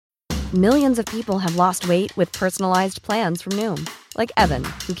Millions of people have lost weight with personalized plans from Noom. Like Evan,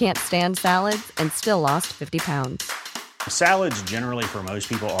 who can't stand salads and still lost 50 pounds. Salads generally for most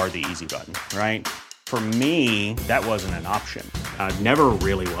people are the easy button, right? For me, that wasn't an option. I never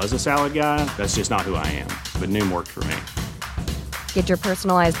really was a salad guy. That's just not who I am. But Noom worked for me. Get your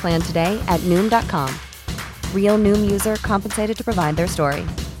personalized plan today at Noom.com. Real Noom user compensated to provide their story.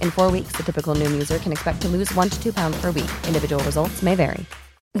 In 4 weeks, the typical Noom user can expect to lose 1 to 2 pounds per week. Individual results may vary.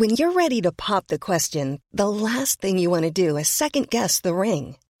 When you're ready to pop the question, the last thing you want to do is second-guess the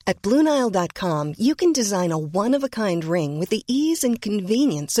ring. At BlueNile.com, you can design a one-of-a-kind ring with the ease and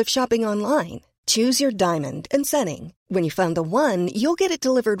convenience of shopping online. Choose your diamond and setting. When you find the one, you'll get it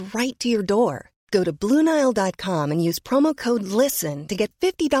delivered right to your door. Go to BlueNile.com and use promo code LISTEN to get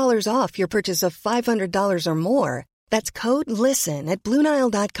 $50 off your purchase of $500 or more. That's code LISTEN at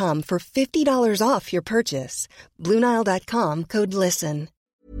BlueNile.com for $50 off your purchase. BlueNile.com, code LISTEN.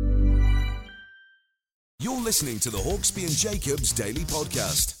 You're listening to the Hawksby and Jacobs Daily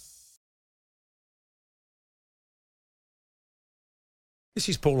Podcast. This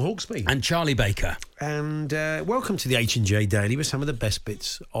is Paul Hawksby. And Charlie Baker. And welcome to the H&J Daily with some of the best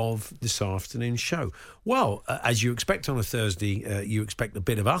bits of this afternoon's show. Well, as you expect on a Thursday, you expect a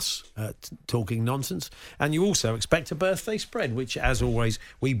bit of us talking nonsense. And you also expect a birthday spread, which, as always,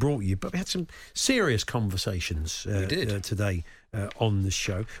 we brought you. But we had some serious conversations today on the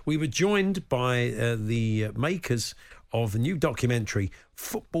show. We were joined by the makers of the new documentary,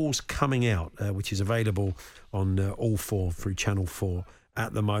 Football's Coming Out, which is available on All 4 through Channel 4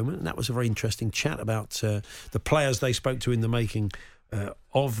 at the moment. And that was a very interesting chat about the players they spoke to in the making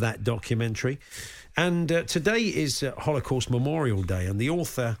of that documentary. And today is Holocaust Memorial Day, and the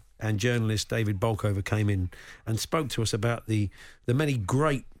author and journalist David Bolkover came in and spoke to us about the many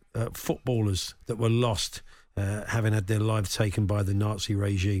great footballers that were lost, having had their lives taken by the Nazi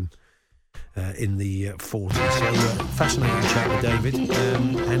regime in the 40s. So fascinating chat with David,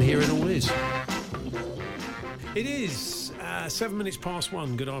 and here it all is. It is 7 minutes past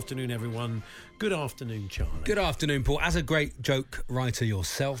 1. Good afternoon, everyone. Good afternoon, Charlie. Good afternoon, Paul. As a great joke writer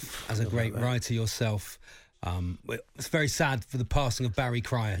yourself, it's very sad for the passing of Barry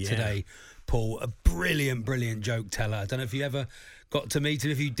Cryer today, Paul. A brilliant, brilliant joke teller. I don't know if you ever got to meet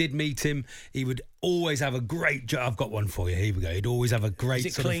him. If you did meet him, he would always have a great joke. I've got one for you. Here we go. He'd always have a great...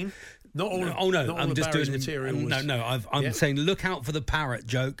 Is it clean? I'm just doing material. I'm saying look out for the parrot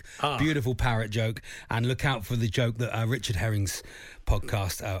joke, beautiful parrot joke, and look out for the joke that Richard Herring's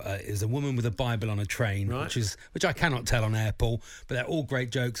podcast is a woman with a Bible on a train, right, which I cannot tell on air, Paul, but they're all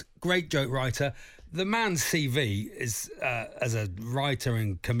great jokes. Great joke writer. The man's CV is as a writer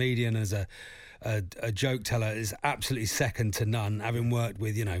and comedian, as a joke teller, is absolutely second to none. Having worked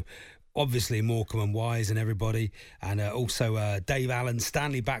with obviously Morecambe and Wise and everybody, and also Dave Allen,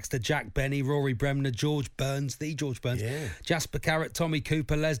 Stanley Baxter, Jack Benny, Rory Bremner, George Burns, Jasper Carrott, Tommy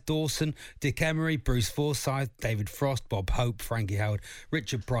Cooper, Les Dawson, Dick Emery, Bruce Forsyth, David Frost, Bob Hope, Frankie Howard,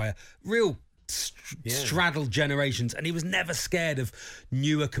 Richard Pryor. Real straddled generations, and he was never scared of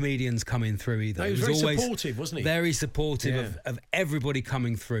newer comedians coming through either. No, he was very always supportive, wasn't he? Very supportive of everybody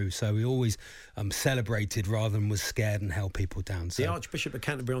coming through. So he always celebrated rather than was scared and held people down. So. The Archbishop of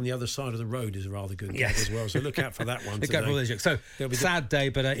Canterbury on the other side of the road is a rather good gag as well. So look out for that one today. Look out for those jokes. So sad day,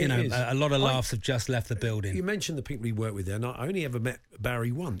 but a lot of laughs have just left the building. You mentioned the people he worked with there, and I only ever met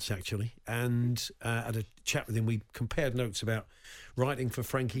Barry once actually, and had a chat with him. We compared notes about writing for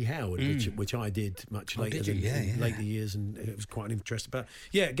Frankie Howard, which I did much later later years, and it was quite an interest. But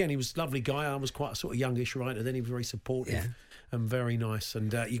again, he was a lovely guy. I was quite a sort of youngish writer then. He was very supportive and very nice,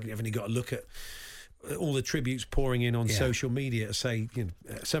 and you haven't even got to look at all the tributes pouring in on social media to say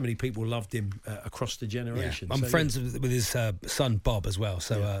so many people loved him across the generation. I'm friends with his son Bob as well,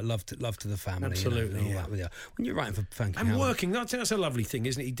 so love to the family. Absolutely, all that. When you're writing for Frankie and Howard. working, that's a lovely thing,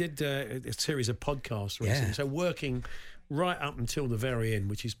 isn't it? He did a series of podcasts recently, so working right up until the very end,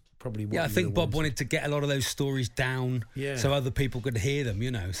 which is probably what I think Bob wanted to get a lot of those stories down, so other people could hear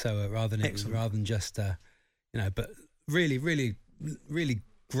them, So rather than just but really, really, really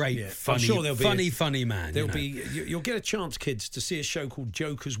great, funny man. You'll get a chance, kids, to see a show called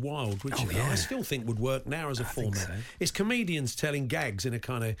Jokers Wild, which I still think would work now as a format. So. It's comedians telling gags in a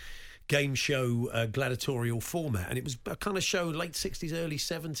kind of game show gladiatorial format, and it was a kind of show late 60s, early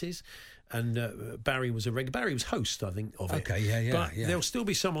 70s. And Barry was a regular. Barry was host, I think, of it. But there'll still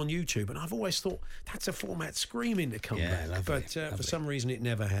be some on YouTube, and I've always thought that's a format screaming to come back. Lovely, but for some reason, it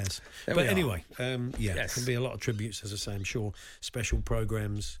never has. But anyway, there can be a lot of tributes, as I say, I'm sure, special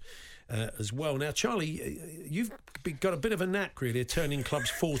programmes as well. Now, Charlie, you've got a bit of a knack, really, of turning clubs'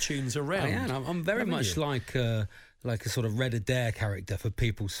 fortunes around. I am. I'm very much like like a sort of Red Adair character for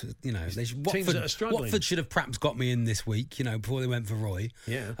people. You know, teams that are struggling. Watford should have perhaps got me in this week. You know, before they went for Roy.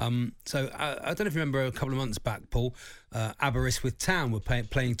 Yeah. So I don't know if you remember a couple of months back, Paul. Aberystwyth Town were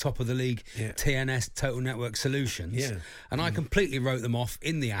playing top of the league. Yeah. TNS, Total Network Solutions. Yeah. And I completely wrote them off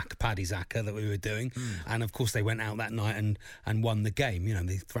in the Paddy's Acca that we were doing. And of course they went out that night and won the game. You know,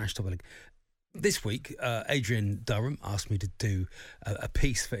 they thrashed top of the league. This week, Adrian Durham asked me to do a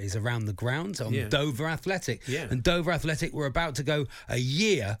piece for his Around the Grounds on Dover Athletic. Yeah. And Dover Athletic were about to go a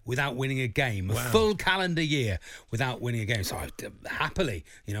year without winning a game, a Wow. full calendar year without winning a game. So I happily,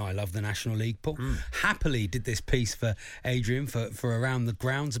 you know, I love the National League, Paul, happily did this piece for Adrian for Around the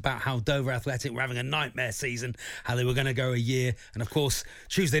Grounds about how Dover Athletic were having a nightmare season, how they were going to go a year. And of course,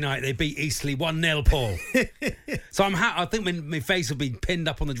 Tuesday night, they beat Eastleigh 1-0, Paul. So I think my face will be pinned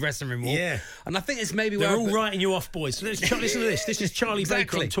up on the dressing room wall. Yeah. And I think it's maybe They're where all writing you off, boys. So listen to this. This is Charlie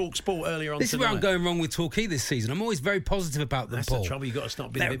Baker on Talk Sport earlier on This tonight. is where I'm going wrong with Torquay this season. I'm always very positive about them, That's Paul. the trouble. You've got to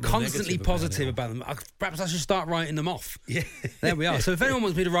stop being a They're bit more constantly negative positive about them. Perhaps I should start writing them off. Yeah. There we are. So if anyone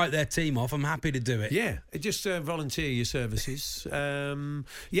wants me to write their team off, I'm happy to do it. Yeah, just volunteer your services. We're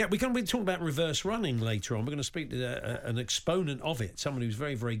going to be talking about reverse running later on. We're going to speak to an exponent of it, someone who's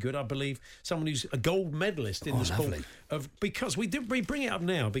very, very good, I believe, someone who's a gold medalist in the sport. Lovely. Because we bring it up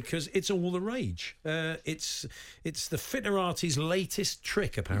now because it's all the rage. It's the Fitterati's latest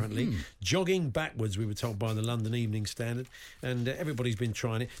trick, apparently. Jogging backwards, we were told by the London Evening Standard, and everybody's been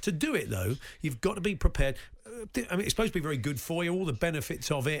trying it. To do it, though, you've got to be prepared. I mean, it's supposed to be very good for you. All the benefits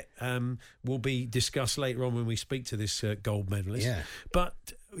of it will be discussed later on when we speak to this gold medalist. Yeah. But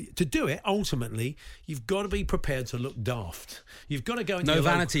to do it, ultimately, you've got to be prepared to look daft. You've got to go into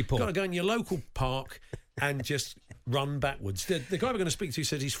Paul. Got to go in your local park and just run backwards. The guy we're going to speak to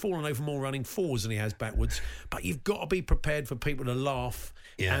says he's fallen over more running forwards than he has backwards. But you've got to be prepared for people to laugh.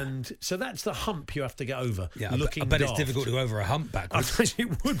 Yeah. And so that's the hump you have to get over. Yeah, looking I bet daft. it's difficult to go over a hump backwards.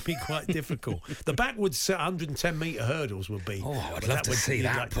 It would be quite difficult. The backwards 110-metre hurdles would be. Oh, I'd love to see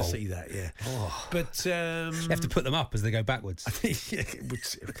that, I'd like Paul. to see that, yeah. Oh. But You have to put them up as they go backwards. yeah,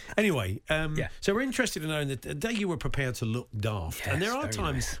 anyway, so we're interested in knowing that the day you were prepared to look daft. Yes, and there are very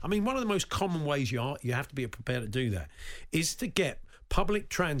times, nice. I mean, one of the most common ways you have to be prepared to do that is to get public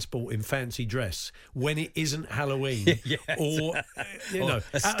transport in fancy dress when it isn't Halloween, Yes. or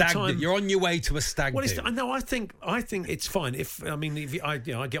a stag. You're on your way to a stag. Well, do. no, I think it's fine. If I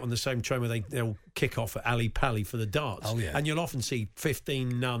get on the same train where they'll kick off at Ali Pali for the darts, and you'll often see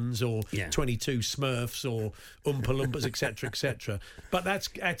 15 nuns or 22 Smurfs or Oompa Loompas, etc., etc. But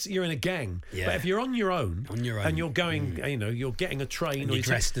that's you're in a gang. Yeah. But if you're on your own, and you're going, you're getting a train, and or you're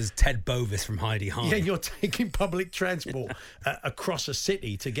dressed as Ted Bovis from Heidi High. Yeah, you're taking public transport across a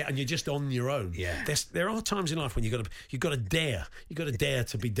city to get, and you're just on your own. Yeah, there are times in life when you've got to dare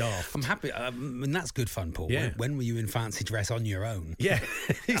to be daft. I'm happy, and that's good fun, Paul. Yeah. When were you in fancy dress on your own? Yeah.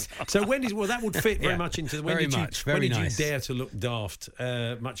 So that would fit very much into when did you dare to look daft,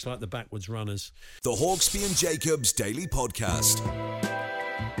 much like the backwards runners. The Hawksby and Jacobs Daily Podcast.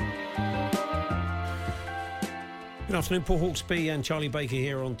 Good afternoon, Paul Hawksby and Charlie Baker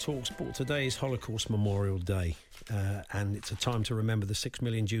here on Talk Sport. Today is Holocaust Memorial Day, and it's a time to remember the 6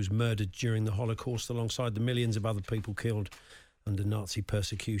 million Jews murdered during the Holocaust alongside the millions of other people killed under Nazi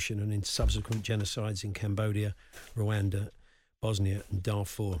persecution and in subsequent genocides in Cambodia, Rwanda, Bosnia and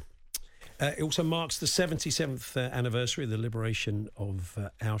Darfur. It also marks the 77th anniversary of the liberation of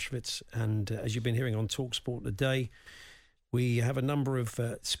Auschwitz, and as you've been hearing on Talk Sport today, we have a number of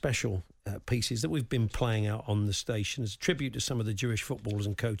special pieces that we've been playing out on the station as a tribute to some of the Jewish footballers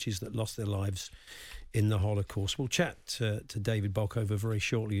and coaches that lost their lives in the Holocaust. We'll chat to David Bolkover very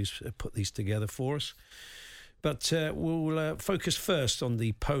shortly, who's put these together for us. But we'll focus first on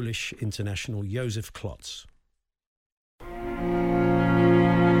the Polish international Józef Klotz.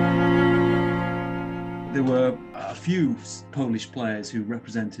 There were a few Polish players who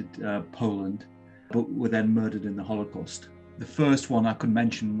represented Poland, but were then murdered in the Holocaust. The first one I could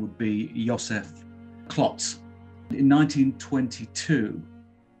mention would be Józef Klotz. In 1922,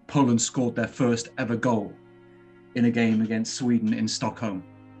 Poland scored their first ever goal in a game against Sweden in Stockholm.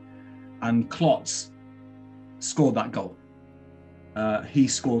 And Klotz scored that goal. He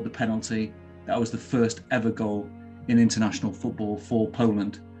scored the penalty. That was the first ever goal in international football for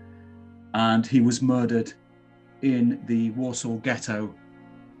Poland. And he was murdered in the Warsaw Ghetto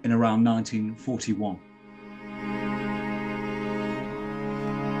in around 1941.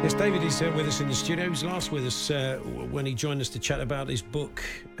 Yes, David is with us in the studio. He was last with us when he joined us to chat about his book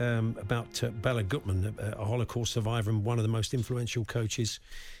about Bela Gutman, a Holocaust survivor and one of the most influential coaches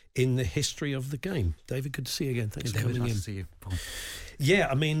in the history of the game. David, good to see you again. Thanks for coming in. Nice to see you, Paul. Yeah,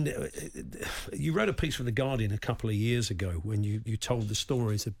 I mean, you wrote a piece for The Guardian a couple of years ago when you told the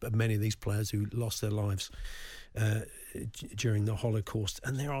stories of many of these players who lost their lives during the Holocaust.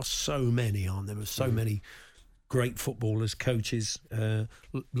 And there are so many, aren't there? So many great footballers, coaches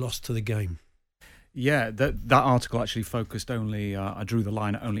lost to the game. Yeah, that article actually focused only, I drew the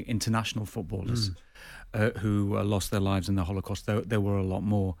line at only international footballers who lost their lives in the Holocaust. There were a lot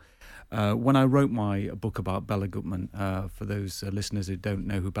more. When I wrote my book about Bela Gutmann, for those listeners who don't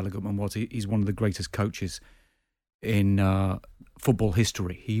know who Bela Gutmann was, he's one of the greatest coaches in football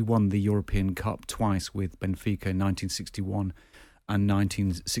history. He won the European Cup twice with Benfica in 1961 and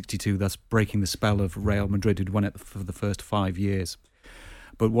 1962, thus breaking the spell of Real Madrid, who'd won it for the first 5 years.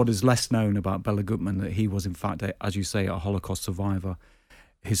 But what is less known about Bela Gutmann, that he was, in fact, as you say, a Holocaust survivor.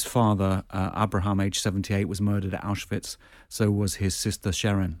 His father, Abraham, aged 78, was murdered at Auschwitz. So was his sister,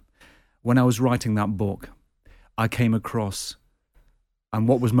 Sharon. When I was writing that book, I came across, and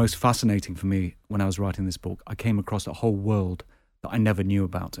what was most fascinating for me when I was writing this book, I came across a whole world that I never knew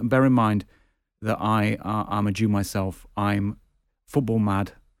about. And bear in mind that I'm a Jew myself. I'm football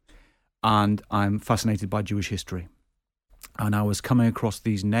mad, and I'm fascinated by Jewish history. And I was coming across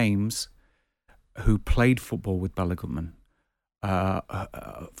these names who played football with Bela Gutmann,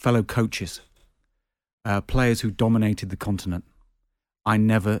 fellow coaches, players who dominated the continent. I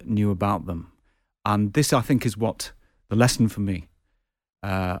never knew about them. And this, I think, is what the lesson for me,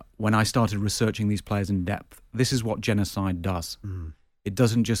 when I started researching these players in depth. This is what genocide does. It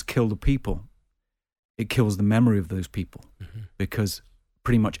doesn't just kill the people, it kills the memory of those people, because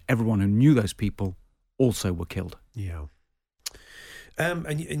pretty much everyone who knew those people also were killed. Yeah.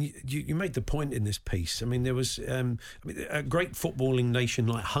 And you made the point in this piece. I mean, there was a great footballing nation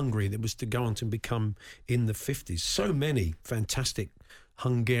like Hungary that was to go on to become in the 50s. So many fantastic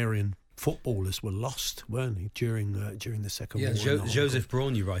Hungarian footballers were lost, weren't they, during the Second War? Yeah, Joseph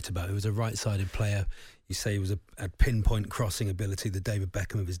Braun you write about, who was a right-sided player. You say he was a pinpoint crossing ability, the David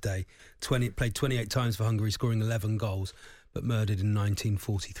Beckham of his day. Played 28 times for Hungary, scoring 11 goals. But murdered in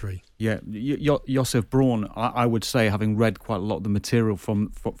 1943. Yeah, Joseph Braun, I would say, having read quite a lot of the material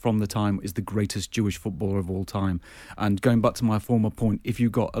from the time, is the greatest Jewish footballer of all time. And going back to my former point, if you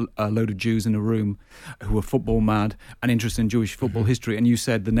got a load of Jews in a room who were football mad and interested in Jewish football history, and you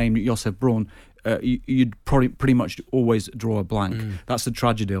said the name Joseph Braun, you'd probably pretty much always draw a blank. That's the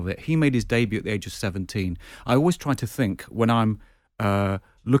tragedy of it. He made his debut at the age of 17. I always try to think, when I'm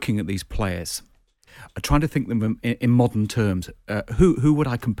looking at these players, I try to think them in modern terms. Who would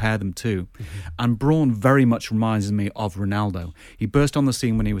I compare them to? And Braun very much reminds me of Ronaldo. He burst on the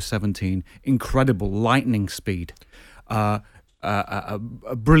scene when he was 17. Incredible lightning speed, a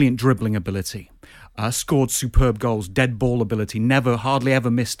brilliant dribbling ability, scored superb goals, dead ball ability, hardly ever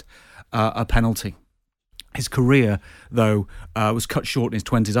missed a penalty. His career, though, was cut short in his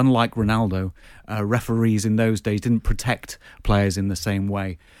 20s. Unlike Ronaldo, referees in those days didn't protect players in the same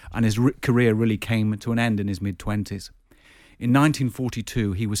way, and his career really came to an end in his mid-20s. In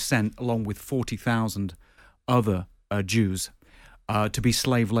 1942, he was sent, along with 40,000 other Jews, to be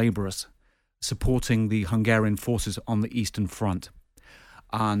slave labourers, supporting the Hungarian forces on the Eastern Front.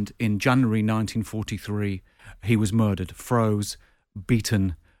 And in January 1943, he was murdered, froze,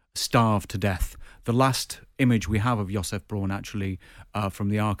 beaten, starved to death. The last image we have of Joseph Braun, actually, from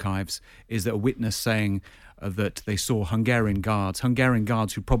the archives, is that a witness saying that they saw Hungarian guards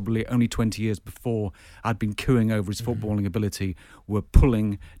who probably only 20 years before had been cooing over his footballing ability, were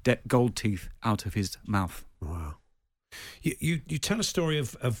pulling gold teeth out of his mouth. Wow. You tell a story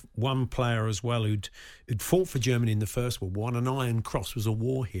of one player as well who'd fought for Germany in the First World War, and an Iron Cross, was a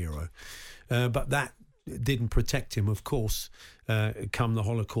war hero. But that didn't protect him, of course, come the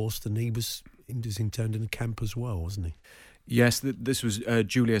Holocaust, and he was interned in a camp as well, wasn't he? Yes, this was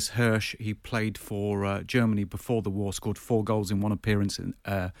Julius Hirsch. He played for Germany before the war, scored 4 goals in one appearance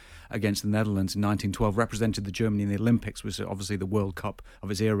against the Netherlands in 1912, represented the Germany in the Olympics, which was obviously the World Cup of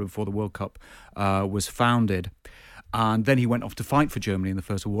his era before the World Cup was founded. And then he went off to fight for Germany in the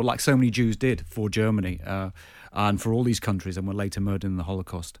First World War, like so many Jews did for Germany and for all these countries, and were later murdered in the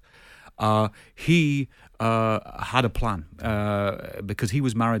Holocaust. He had a plan because he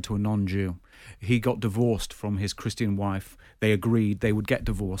was married to a non-Jew. He got divorced from his Christian wife. They agreed they would get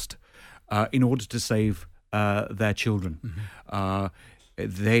divorced in order to save their children.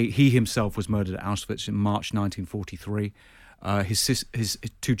 He himself was murdered at Auschwitz in March 1943. His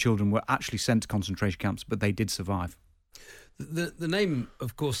 2 children were actually sent to concentration camps, but they did survive. The name,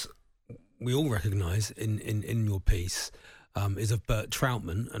 of course, we all recognise in your piece. Is of Bert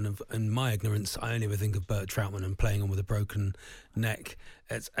Trautmann, and in my ignorance, I only ever think of Bert Trautmann and playing on with a broken neck.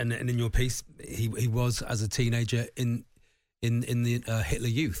 And in your piece, he was, as a teenager, in in the Hitler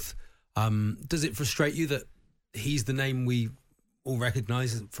Youth. Does it frustrate you that he's the name we all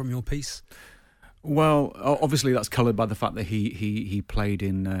recognise from your piece? Well, obviously that's coloured by the fact that he played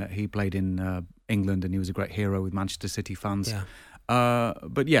in England, and he was a great hero with Manchester City fans. Yeah.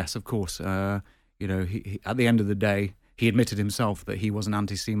 But yes, of course, he at the end of the day, he admitted himself that he was an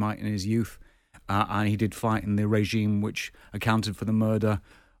anti-Semite in his youth, and he did fight in the regime which accounted for the murder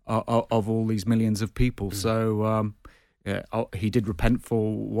of all these millions of people. So he did repent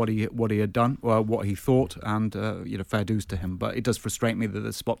for what he had done, what he thought, and fair dues to him. But it does frustrate me that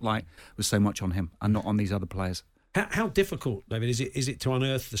the spotlight was so much on him and not on these other players. How difficult, David, is it to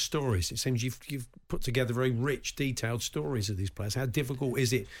unearth the stories? It seems you've put together very rich, detailed stories of these players. How difficult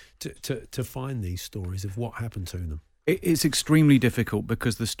is it to find these stories of what happened to them? It's extremely difficult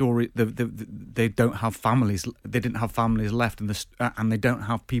because the story they don't have families. They didn't have families left, and they don't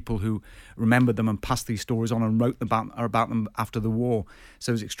have people who remembered them and passed these stories on and wrote about them after the war.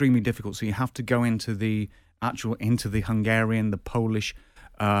 So it's extremely difficult. So you have to go into the Hungarian, the Polish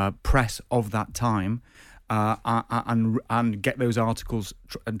press of that time. And get those articles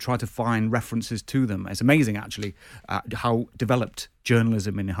and try to find references to them. It's amazing, actually, how developed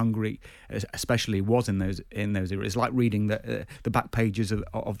journalism in Hungary, especially, was in those eras. It's like reading the back pages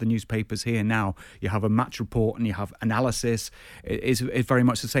of the newspapers here now. You have a match report and you have analysis. It's very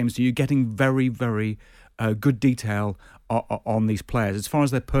much the same. So you're getting very, very good detail on these players. As far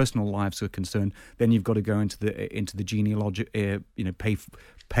as their personal lives are concerned, then you've got to go into the genealogy,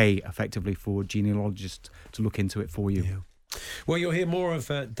 pay effectively for genealogists to look into it for you. Yeah. Well, you'll hear more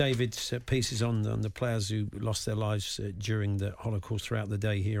of David's pieces on the players who lost their lives during the Holocaust throughout the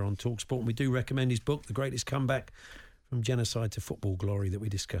day here on TalkSport. And we do recommend his book, The Greatest Comeback from Genocide to Football Glory, that we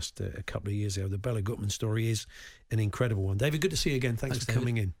discussed a couple of years ago. The Bella Gutman story is an incredible one. David, good to see you again. Thanks for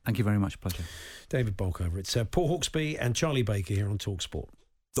coming in. Thank you very much. Pleasure. David Bolkover. It's Paul Hawksbee and Charlie Baker here on TalkSport.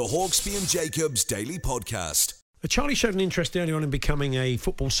 The Hawksbee and Jacobs Daily Podcast. Charlie showed an interest early on in becoming a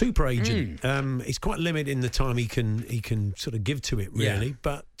football super agent. He's quite limited in the time he can sort of give to it, really. Yeah.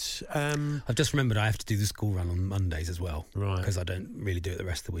 But I've just remembered I have to do the school run on Mondays as well, right? Because I don't really do it the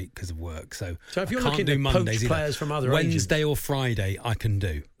rest of the week because of work. So if you're looking to poach players from other agents, Wednesday or Friday, I can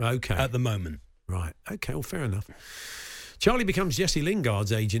do. Okay. At the moment, right? Okay. Well, fair enough. Charlie becomes Jesse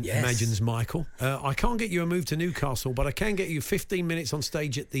Lingard's agent, yes. Imagines Michael. I can't get you a move to Newcastle, but I can get you 15 minutes on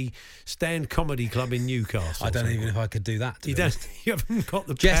stage at the Stand Comedy Club in Newcastle. I don't even know if I could do that. You haven't got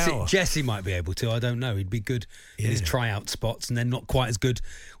the power. Jesse might be able to. I don't know. He'd be good in his tryout spots, and then not quite as good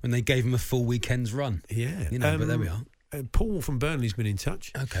when they gave him a full weekend's run. Yeah. But there we are. Paul from Burnley's been in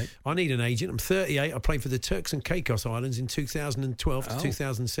touch. Okay. I need an agent. I'm 38. I played for the Turks and Caicos Islands in 2012 to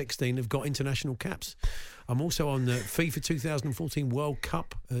 2016. Have got international caps. I'm also on the FIFA 2014 World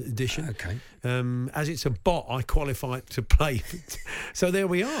Cup edition. Okay. As it's a bot, I qualify to play. So there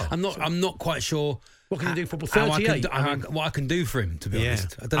we are. I'm not quite sure. What can you do for 38? What I can I do for him, to be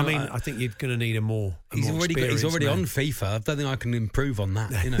honest. I think you're going to need he's already on FIFA. I don't think I can improve on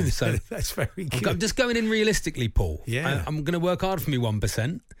that. So that's very good. I'm just going in realistically, Paul. Yeah. I'm going to work hard for me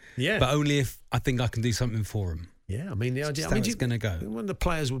 1%. Yeah. But only if I think I can do something for him. Yeah, I mean the idea. It's going to go. When the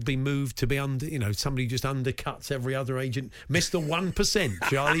players would be moved to be somebody who just undercuts every other agent, Mr. 1%,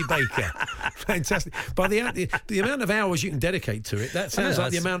 Charlie Baker, fantastic. By the amount of hours you can dedicate to it, that sounds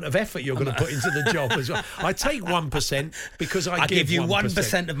like the amount of effort you're going to put into the job as well. I take 1% because I give you 1%.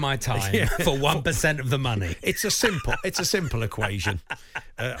 1% of my time for 1% of the money. It's a simple equation.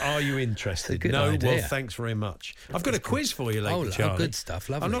 Are you interested? No. Idea. Well, thanks very much. I've got a quiz for you later, Charlie. Good stuff.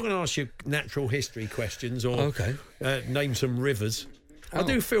 Lovely. I'm not going to ask you natural history questions or name some rivers. I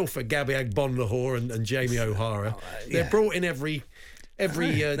do feel for Gabby Agbonlahor and Jamie O'Hara. They're brought in every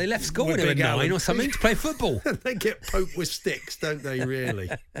they left school when they were 9 or something to play football. They get poked with sticks, don't they? Really?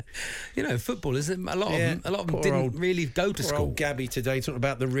 Football is a lot of them didn't really go to school. Old Gabby today talking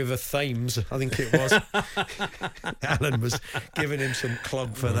about the River Thames, I think it was. Alan was giving him some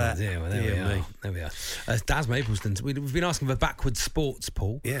clog for that. Yeah, well, there we are. Daz Mapleston, we've been asking for backwards sports,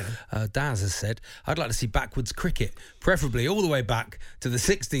 Paul. Yeah. Daz has said, I'd like to see backwards cricket, preferably all the way back to the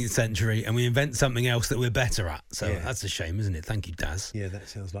 16th century, and we invent something else that we're better at. So that's a shame, isn't it? Thank you, Daz. Yeah, that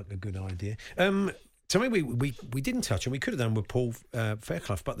sounds like a good idea. So maybe we didn't touch, and we could have done with Paul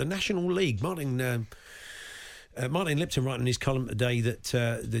Fairclough, but the National League, Martin Lipton writing in his column today that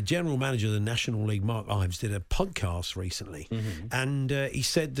the general manager of the National League, Mark Ives, did a podcast recently, and he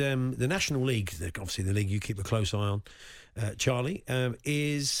said the National League, obviously the league you keep a close eye on, Charlie,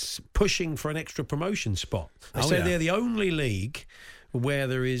 is pushing for an extra promotion spot. They say they're the only league where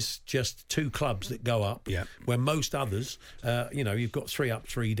there is just 2 clubs that go up, Yeah. where most others, you've got 3 up,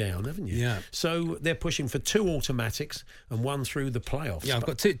 3 down, haven't you? Yeah. So they're pushing for 2 automatics and 1 through the playoffs. Yeah, I've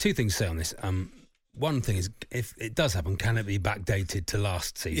got two things to say on this. One thing is, if it does happen, can it be backdated to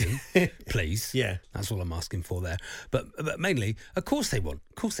last season, please? Yeah. That's all I'm asking for there. But mainly, of course they want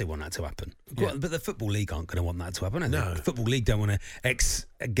that to happen. Yeah. But the Football League aren't going to want that to happen. No. The Football League don't want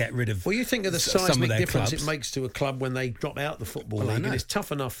to get rid of. Well, you think of the some of seismic their difference clubs. it makes to a club when they drop out the Football Well, I League, know. and it's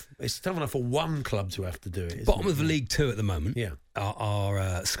tough enough. It's tough enough for one club to have to do it. isn't Bottom it? of the League 2 at the moment Yeah. are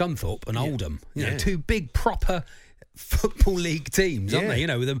Scunthorpe and Oldham. You know, Yeah. 2 big proper Football League teams, aren't Yeah. they? You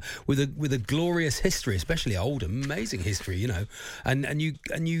know, with a glorious history, especially Oldham, amazing history. You know, and you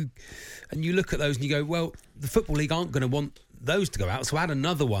look at those and you go, well, the Football League aren't going to want those to go out, so add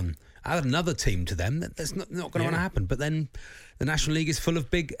another team to them. That's not going to want to happen. But then the National League is full of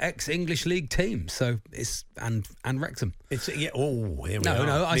big ex-English League teams, so it's and Wrexham. It's here we No,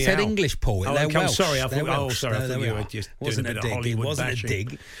 are. I said Meow. English, Paul. Oh, They're okay, I'm Welsh. sorry. I They're thought. Welsh. Sorry. I There thought we you were are. just Wasn't doing a a bit dig. of Hollywood It wasn't bashing. a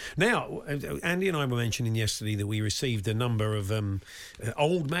dig. Now, Andy and I were mentioning yesterday that we received a number of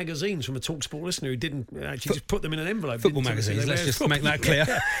old magazines from a TalkSport listener who didn't actually just put them in an envelope. Football didn't tell us magazines, they let's were just football. make that clear.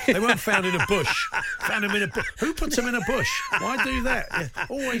 Yeah. They weren't found in a bush. Found them in a bush. Who puts them in a bush? Why do that? Yeah,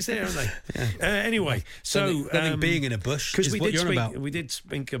 always there, aren't they? Anyway, so I think being in a bush is what you're on about. We did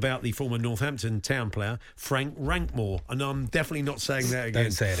speak about the former Northampton town player Frank Rankmore, and I'm definitely not saying that again.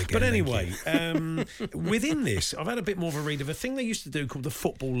 Don't say it again, But thank anyway, within this, I've had a bit more of a read of a thing they used to do called the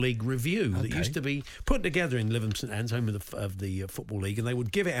Football League Review that used to be put together in Lytham St Anne's, home of the Football League, and they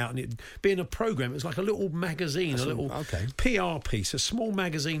would give it out, and it'd be in a programme. It was like a little magazine, a little PR piece, a small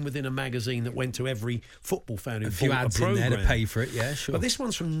magazine within a magazine that went to every football fan who A few bought ads a in programme. there to pay for it, yeah, sure. But this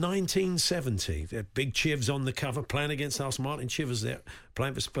one's from 1970. They're big Chivs on the cover, playing against us. Martin Chivers there,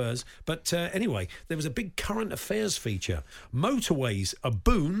 playing for Spurs. But anyway, there was a big current affairs feature. Motorways, a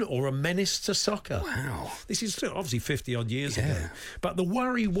boon or a menace to soccer? Wow. This is obviously 50-odd years ago. But the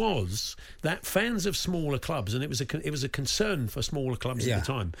worry was that fans of smaller clubs, and it was a concern for smaller clubs at the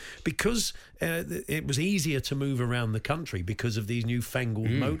time, because it was easier to move around the country because of these newfangled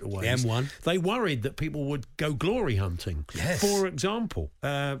motorways. The M1. They worried that people would go glory hunting. Yes. For example,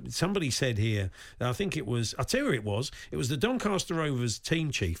 somebody said here, I think it was, I'll tell you who it was the Doncaster Rovers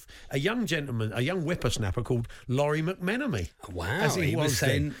team chief, a young gentleman, a young whippersnapper called Laurie McMenemy. Wow, As he was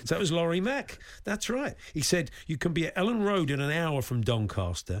saying- then. So that was Laurie Mack. That's right. He said, you can be at Ellen Road in an hour from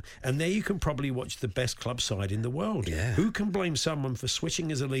Doncaster, and there you can probably watch the best club side in the world. Yeah. Who can blame someone for switching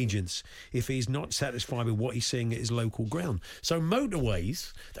his allegiance if he's not satisfied with what he's seeing at his local ground? So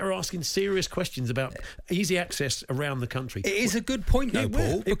motorways, they're asking serious questions about easy access around the country. It is a good point, though, It will.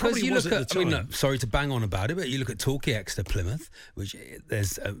 Paul, It because probably you was look at at. the I mean, time. look, sorry to bang on about it, but you look at Torquay Exeter Plymouth, which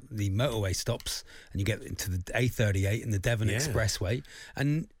there's the motorway stops, and you get into the A38 and the Devon Expressway,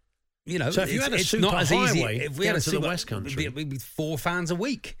 and. You know, So if you had a it's super not as easy. highway If we had down a to the super, West Country. it'd be 4 fans a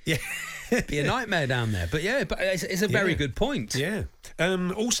week. Yeah. It'd be a nightmare down there. But yeah, but it's a very good point. Yeah.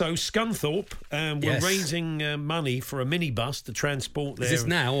 Also, Scunthorpe were Yes. raising money for a minibus to transport their... Is this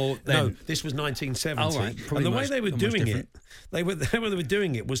now or then? No, this was 1970. Oh, right. And Probably the way much- they were not much doing different. it, the way they were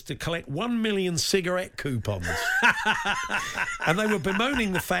doing it was to collect 1 million cigarette coupons. And they were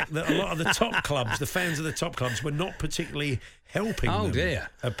bemoaning the fact that a lot of the top clubs, the fans of the top clubs, were not particularly helping them. Oh, dear.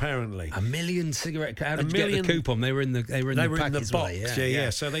 Apparently. 1 million cigarette. How did A you get million- the coupon? They were in the They were in package, the were box, they? yeah.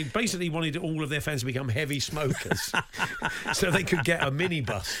 So they basically wanted all of their fans to become heavy smokers, so they could get a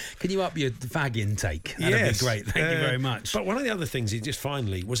minibus. Can you up your fag intake? That'd be great. Thank you very much. But one of the other things, just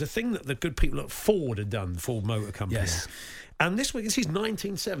finally, was a thing that the good people at Ford had done, Ford Motor Company. Yes. And this is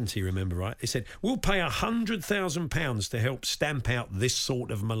 1970, remember, right? They said, we'll pay £100,000 to help stamp out this sort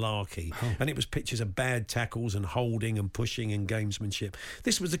of malarkey. Oh. And it was pictures of bad tackles and holding and pushing and gamesmanship.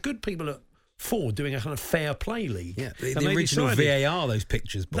 This was the good people at Ford doing a kind of fair play league. Yeah, And the they original decided- VAR, those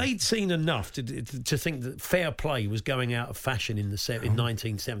pictures. Bob. They'd seen enough to think that fair play was going out of fashion in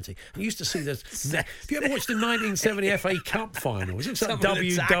 1970. I used to see this. Have you ever watched the 1970 FA Cup finals? It's like Some of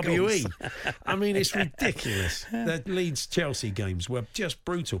the WWE. I mean, it's ridiculous. The Leeds Chelsea games were just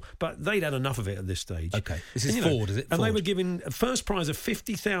brutal, but they'd had enough of it at this stage. Okay, this is And, Ford, is it? And they Ford. were given a first prize of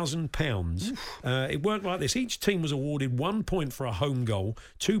 £50,000. It worked like this: each team was awarded 1 point for a home goal,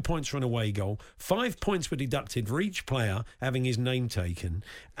 2 points for an away goal, 5 points were deducted for each player having his name taken,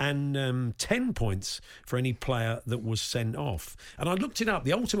 and 10 points for any player that was sent off. And I looked it up.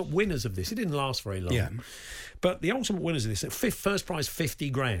 The ultimate winners of this, it didn't last very long. Yeah. But the ultimate winners of this, first prize 50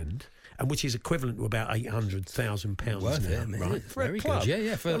 grand. And which is equivalent to about £800,000 Worth now, it, isn't it? right? For Very a club. good.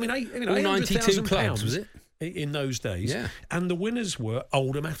 Yeah. For I mean, all 92 £800,000, clubs, was it? in those days. Yeah. And the winners were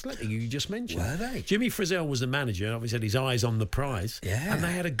Oldham Athletic, you just mentioned. Were they? Jimmy Frizzell was the manager, obviously had his eyes on the prize. Yeah. And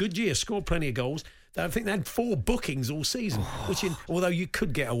they had a good year, scored plenty of goals. I think they had 4 bookings all season, which, although you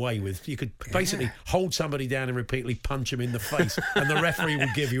could get away with, you could basically hold somebody down and repeatedly punch them in the face, and the referee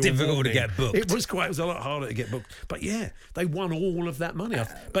would give you a Difficult warning. to get booked. It was a lot harder to get booked. But yeah, they won all of that money.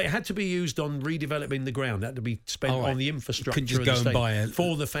 But it had to be used on redeveloping the ground. It had to be spent on the infrastructure. You couldn't just of go the and stadium buy a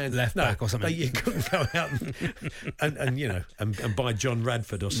for the fans. left back or something. You couldn't go out and buy John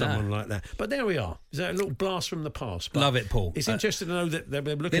Radford or someone like that. But there we are. Is that a little blast from the past? But love it, Paul. It's interesting to know that they're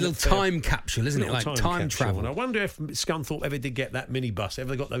looking little at time capsule, isn't it? Like time capsule. travel. And I wonder if Scunthorpe ever did get that minibus,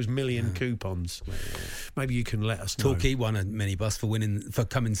 ever got those million coupons. Maybe you can let us know. Torquay won a minibus for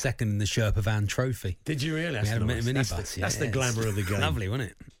coming second in the Sherpa Van Trophy. Did you really? We had nice. a minibus. That's the glamour of the game. Lovely, wasn't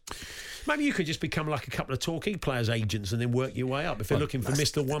it? Maybe you could just become like a couple of Torquay players' agents and then work your way up if you're looking for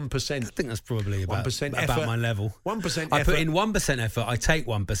Mr. 1%. I think that's probably about 1% about my level. 1% I effort. put in 1% effort, I take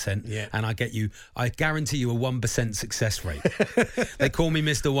 1%, and I guarantee you a 1% success rate. They call me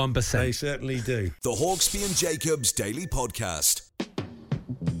Mr. 1%. They certainly do. The Hawksbee and Jacobs Daily Podcast.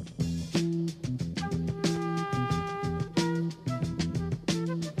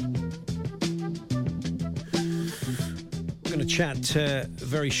 We're going to chat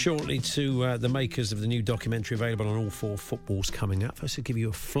very shortly to the makers of the new documentary available on All 4 Footballs coming up. First, to give you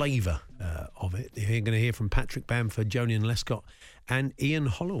a flavour of it, you're going to hear from Patrick Bamford, Jonian Lescott and Ian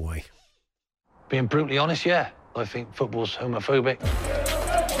Holloway. Being brutally honest, yeah. I think football's homophobic.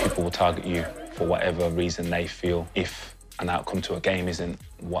 People will target you for whatever reason they feel if an outcome to a game isn't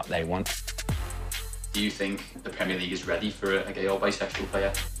what they want. Do you think the Premier League is ready for a gay or bisexual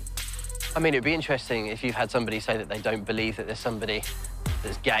player? I mean, it'd be interesting if you've had somebody say that they don't believe that there's somebody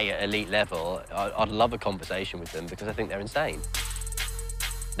that's gay at elite level. I'd love a conversation with them because I think they're insane.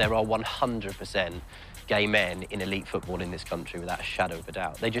 There are 100% gay men in elite football in this country without a shadow of a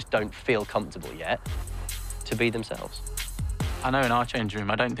doubt. They just don't feel comfortable yet to be themselves. I know in our change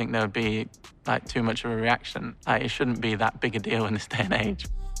room, I don't think there would be like too much of a reaction. It shouldn't be that big a deal in this day and age.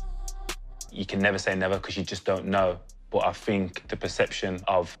 You can never say never because you just don't know. But I think the perception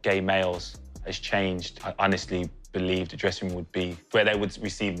of gay males has changed. I honestly believe the dressing room would be where they would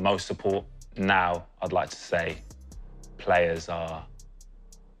receive most support. Now, I'd like to say players are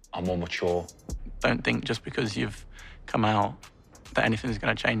more mature. Don't think just because you've come out that anything's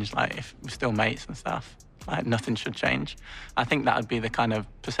going to change. Like, if we're still mates and stuff, like, nothing should change. I think that would be the kind of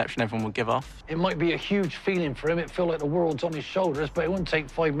perception everyone would give off. It might be a huge feeling for him. It feels like the world's on his shoulders, but it wouldn't take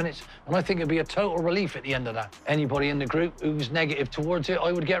 5 minutes. And I think it'd be a total relief at the end of that. Anybody in the group who's negative towards it,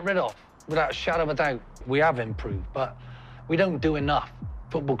 I would get rid of, without a shadow of a doubt. We have improved, but we don't do enough.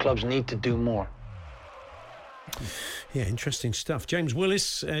 Football clubs need to do more. Yeah, interesting stuff. James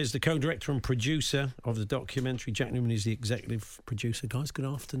Willis is the co-director and producer of the documentary. Jack Newman is the executive producer. Guys, good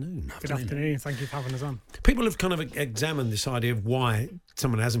afternoon. Good afternoon. Thank you for having us on. People have kind of examined this idea of why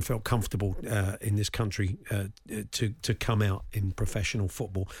someone hasn't felt comfortable in this country to come out in professional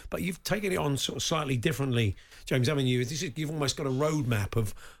football. But you've taken it on sort of slightly differently, James, haven't you? You've almost got a roadmap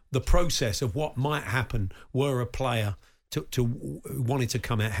of the process of what might happen were a player to wanted to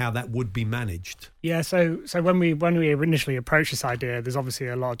come out, how that would be managed. Yeah, so when we initially approached this idea, there's obviously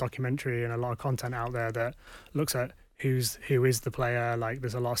a lot of documentary and a lot of content out there that looks at who is the player. Like,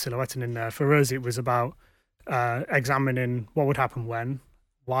 there's a lot of silhouetting in there. For us, it was about examining what would happen when,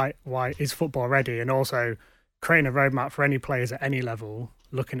 why is football ready, and also creating a roadmap for any players at any level,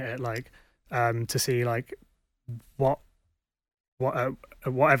 looking at it like to see like what at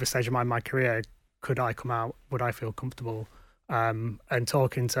whatever stage of my career could I come out? Would I feel comfortable? And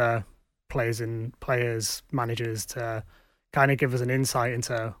talking to players, managers to kind of give us an insight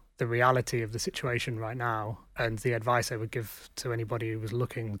into the reality of the situation right now and the advice I would give to anybody who was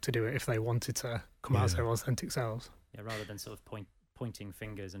looking to do it if they wanted to come out as their authentic selves. Yeah, rather than sort of pointing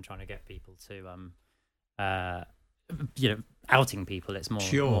fingers and trying to get people to, outing people. It's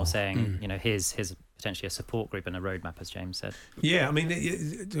more saying, here's potentially a support group and a roadmap, as James said. Yeah, I mean,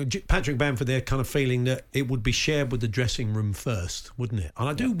 Patrick Bamford, they're kind of feeling that it would be shared with the dressing room first, wouldn't it? And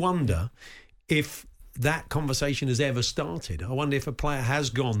I do wonder if that conversation has ever started. I wonder if a player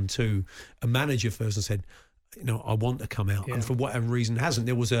has gone to a manager first and said, I want to come out, and for whatever reason hasn't.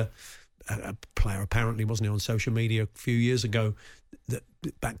 There was a player, apparently, wasn't he, on social media a few years ago that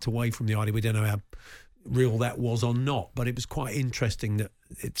backed away from the idea. We don't know how real that was or not, but it was quite interesting that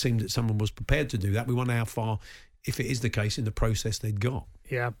it seemed that someone was prepared to do that. We wonder how far, if it is the case, in the process they'd got.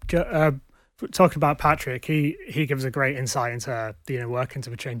 Yeah, talking about Patrick, he gives a great insight into the inner workings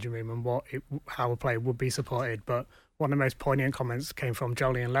of a changing room and how a player would be supported. But one of the most poignant comments came from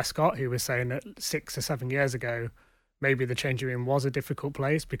Jolyon Lescott, who was saying that 6 or 7 years ago, maybe the changing room was a difficult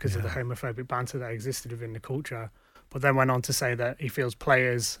place because of the homophobic banter that existed within the culture. But then went on to say that he feels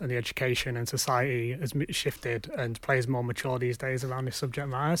players and the education and society has shifted and players more mature these days around this subject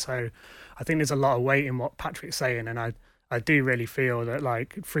matter. So I think there's a lot of weight in what Patrick's saying, and I do really feel that,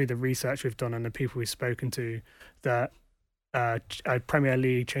 like, through the research we've done and the people we've spoken to, that a Premier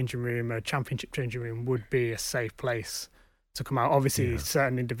League changing room, a Championship changing room would be a safe place to come out. Obviously,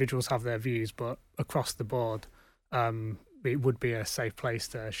 certain individuals have their views, but across the board, it would be a safe place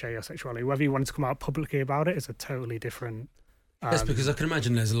to share your sexuality. Whether you wanted to come out publicly about it is a totally different... That's because I can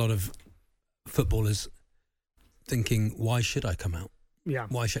imagine there's a lot of footballers thinking, why should I come out? Yeah.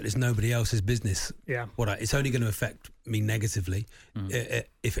 Why should it's nobody else's business? Yeah. It's only going to affect me negatively.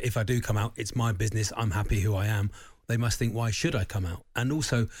 If I do come out, it's my business. I'm happy who I am. They must think, why should I come out? And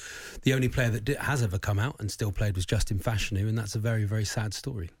also, the only player that has ever come out and still played was Justin Fashanu, and that's a very, very sad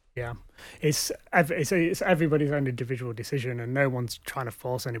story. Yeah, it's everybody's own individual decision, and no one's trying to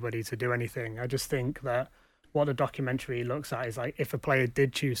force anybody to do anything. I just think that what the documentary looks at is, like, if a player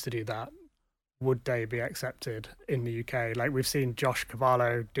did choose to do that, would they be accepted in the UK? Like, we've seen Josh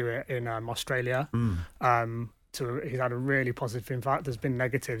Cavallo do it in Australia. He's had a really positive impact. There's been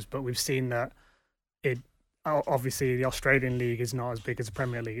negatives, but we've seen that obviously the Australian league is not as big as the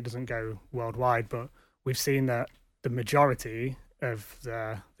Premier League. It doesn't go worldwide, but we've seen that the majority of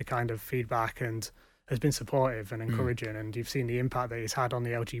the kind of feedback and has been supportive and encouraging, and you've seen the impact that he's had on the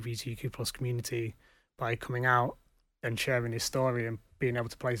LGBTQ plus community by coming out and sharing his story and being able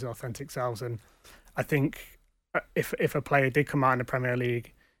to play his authentic selves. And I think if a player did come out in the Premier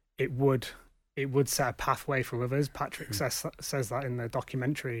League, it would set a pathway for others. Patrick says that in the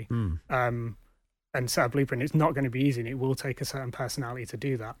documentary, and set a blueprint. It's not going to be easy, and it will take a certain personality to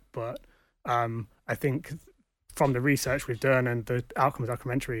do that. But I think from the research we've done and the outcome of the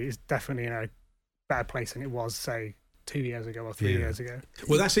documentary, is definitely in a better place than it was, say, 2 years ago or 3 years ago.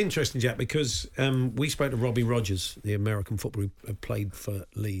 Well, that's interesting, Jack, because we spoke to Robbie Rogers, the American footballer who played for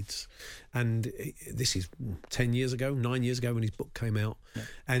Leeds, and this is 9 years ago when his book came out,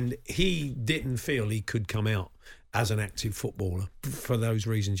 and he didn't feel he could come out as an active footballer for those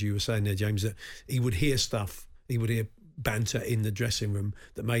reasons you were saying there, James, that he would hear stuff, he would hear banter in the dressing room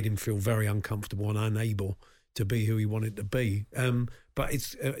that made him feel very uncomfortable and unable to be who he wanted to be. But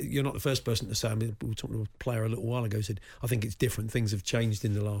it's you're not the first person to say. I mean, we were talking to a player a little while ago who said, I think it's different. Things have changed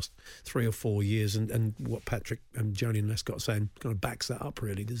in the last 3 or 4 years, and what Patrick and Jolyon Lescott are saying kind of backs that up,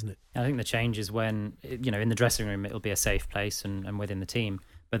 really, doesn't it? I think the change is when, in the dressing room, it'll be a safe place and within the team,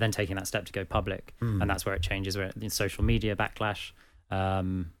 but then taking that step to go public, and that's where it changes, where in social media backlash,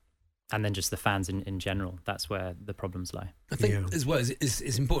 and then just the fans in general. That's where the problems lie. I think as well,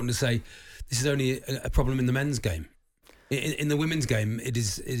 it's important to say this is only a problem in the men's game. In the women's game, it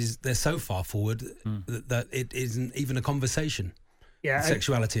is they're so far forward that it isn't even a conversation. Yeah, the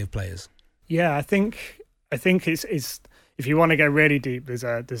sexuality of players. Yeah, I think it's if you want to go really deep,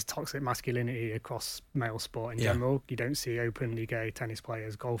 there's toxic masculinity across male sport in general. You don't see openly gay tennis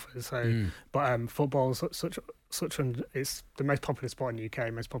players, golfers. So, but football's it's the most popular sport in the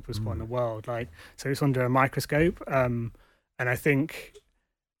UK, most popular sport in the world. So it's under a microscope. And I think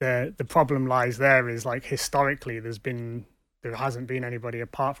the problem lies there is, like, historically there hasn't been anybody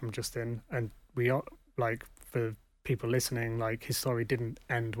apart from Justin, and we are, like, for people listening, like, his story didn't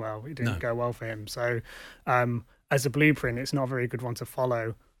end well. It didn't go well for him. So as a blueprint, it's not a very good one to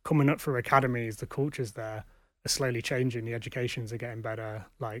follow. Coming up through academies, the cultures there are slowly changing. The educations are getting better.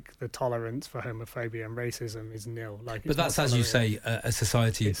 Like, the tolerance for homophobia and racism is nil. But that's, as you say, a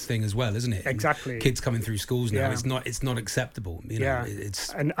society thing as well, isn't it? Exactly. Kids coming through schools now, it's not acceptable.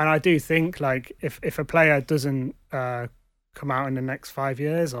 And I do think, like, if a player doesn't come out in the next 5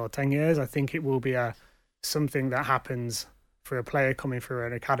 years or 10 years, I think it will be something that happens for a player coming through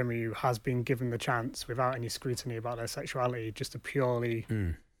an academy who has been given the chance without any scrutiny about their sexuality, just to purely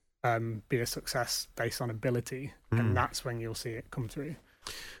be a success based on ability, and that's when you'll see it come through.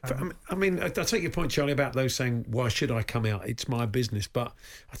 I mean, I take your point, Charlie, about those saying, why should I come out? It's my business. But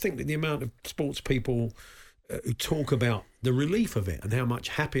I think that the amount of sports people who talk about the relief of it and how much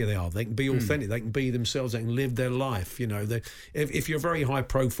happier they are, they can be authentic, they can be themselves, they can live their life. If you're very high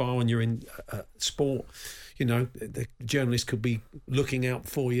profile and you're in sport, the journalist could be looking out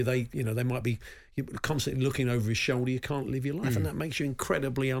for you. They might be constantly looking over his shoulder. You can't live your life, and that makes you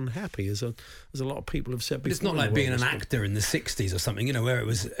incredibly unhappy, as a lot of people have said before. It's not like being an actor in the 60s or something, where it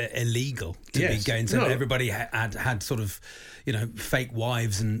was illegal to be gay. So everybody had sort of, fake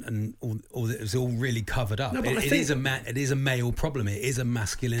wives and all it was all really covered up. No, it is a male problem. It is a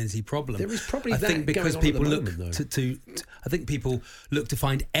masculinity problem. There is probably I think because people look to I think people look to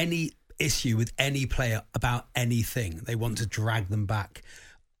find any issue with any player about anything. They want to drag them back.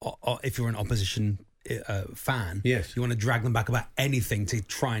 If you're an opposition fan, yes, you want to drag them back about anything to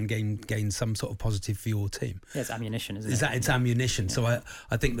try and gain some sort of positive for your team. Yeah, it's ammunition, isn't it? It's ammunition. Yeah. So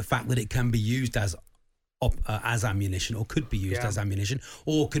I think the fact that it can be used as ammunition, or could be used as ammunition,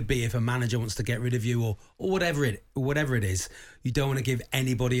 or could be if a manager wants to get rid of you, or whatever it is, you don't want to give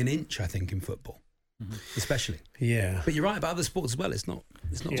anybody an inch. I think in football. Especially, but you're right about other sports as well. It's not.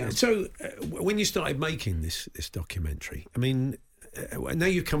 So, when you started making this documentary, I mean, now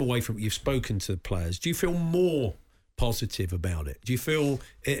you've come away from it, you've spoken to the players. Do you feel more positive about it? Do you feel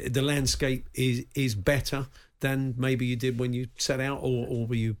the landscape is better than maybe you did when you set out, or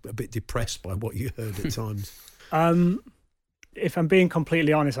were you a bit depressed by what you heard at times? If I'm being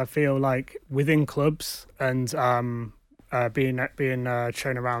completely honest, I feel like within clubs and being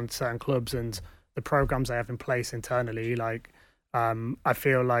shown around certain clubs and the programs they have in place internally, I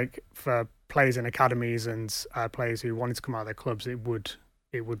feel like for players in academies and players who wanted to come out of their clubs, it would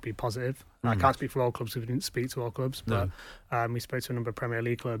be positive. I can't speak for all clubs, we didn't speak to all clubs, but we spoke to a number of Premier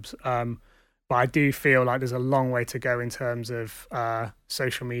League clubs. But I do feel like there's a long way to go in terms of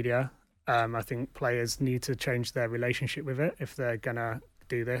social media. I think players need to change their relationship with it if they're going to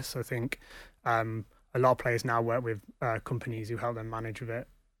do this. I think a lot of players now work with companies who help them manage it,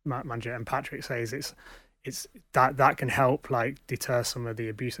 and Patrick says it's that can help deter some of the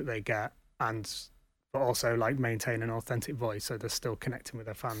abuse that they get, but also maintain an authentic voice, so they're still connecting with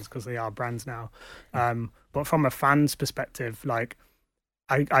their fans because they are brands now. But from a fan's perspective,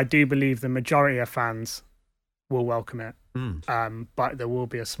 I do believe the majority of fans will welcome it, but there will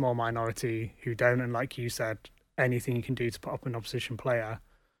be a small minority who don't, and like you said, anything you can do to put up an opposition player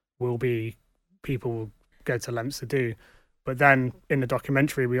people will go to lengths to do. But then in the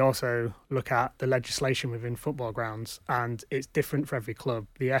documentary, we also look at the legislation within football grounds, and it's different for every club.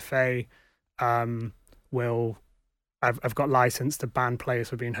 The FA I've got license to ban players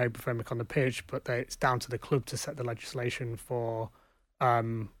for being homophobic on the pitch, but it's down to the club to set the legislation for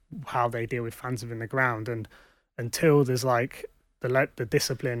how they deal with fans within the ground. And until there's the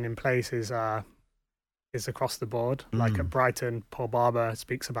discipline in place is across the board. Like at Brighton, Paul Barber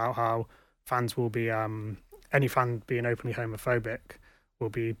speaks about how fans will be any fan being openly homophobic will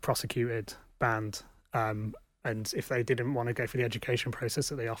be prosecuted, banned, and if they didn't want to go through the education process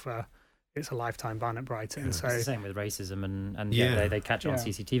that they offer, it's a lifetime ban at Brighton. Yeah. So it's the same with racism, and they catch it on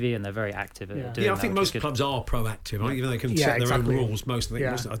CCTV, and they're very active at doing I think most clubs are proactive. Even they can set their own rules. I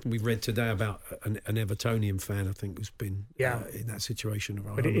think we read today about an Evertonian fan, I think, who's been in that situation.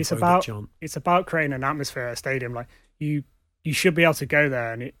 But it's about creating an atmosphere at a stadium. You should be able to go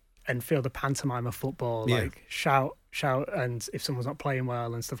there and feel the pantomime of football, shout, and if someone's not playing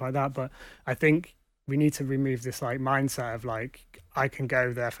well and stuff like that. But I think we need to remove this mindset of I can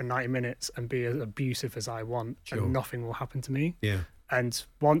go there for 90 minutes and be as abusive as I want, and nothing will happen to me. Yeah. And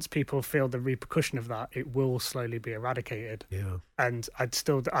once people feel the repercussion of that, it will slowly be eradicated. Yeah. And I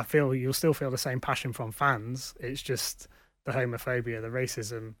feel you'll still feel the same passion from fans. It's just the homophobia, the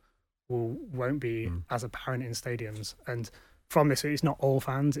racism won't be as apparent in stadiums. And from this, it's not all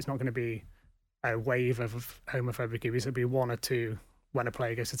fans. It's not going to be a wave of homophobic abuse. It'll be one or two when a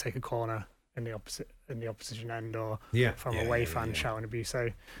player goes to take a corner in the opposition end, or from away fans shouting abuse. So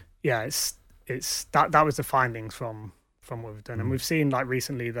it's that was the findings from what we've done, and we've seen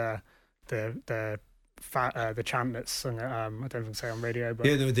recently the chant that's sung at I don't even say on radio, but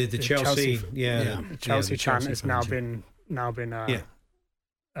the Chelsea Chelsea chant has now been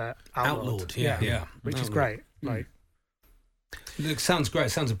outlawed. Which is great. It sounds great.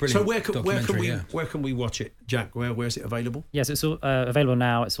 It sounds a brilliant. So where can we watch it, Jack? Where is it available? Yes, it's all available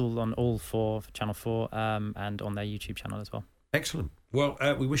now. It's all on all four for Channel 4 and on their YouTube channel as well. Excellent. Well,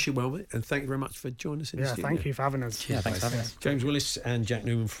 we wish you well with it, and thank you very much for joining us in the studio. Thank you for having us. Thanks for having us. James Willis and Jack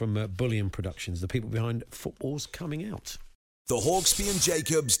Newman from Bullion Productions, the people behind Football's Coming Out. The Hawksbee and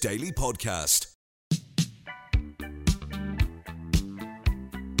Jacobs Daily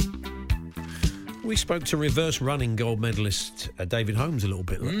We spoke to reverse running gold medalist David Holmes a little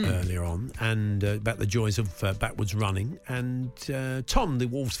bit earlier on, and about the joys of backwards running. And Tom, the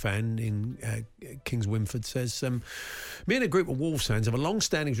Wolves fan in Kings Winford, says, me and a group of Wolves fans have a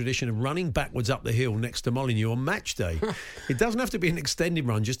long-standing tradition of running backwards up the hill next to Molineux on match day. It doesn't have to be an extended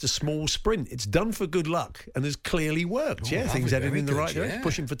run, just a small sprint. It's done for good luck and has clearly worked. Things headed in the right direction,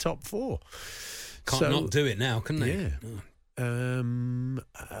 pushing for top 4. Can't not do it now, can they? Yeah.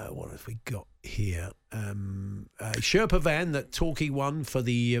 What have we got here? Sherpa Van, that Torquay won for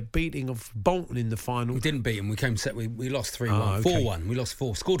the beating of Bolton in the final. We didn't beat him. We came set. We lost 3-1. 4-1. We lost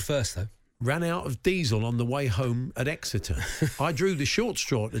 4. Scored first though. Ran out of diesel on the way home at Exeter. I drew the short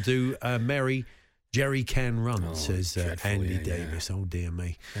straw to do a merry jerry can run, says Andy Davis. Oh, dear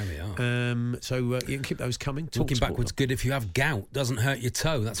me. There we are. So you can keep those coming. Walking backwards good if you have gout. Doesn't hurt your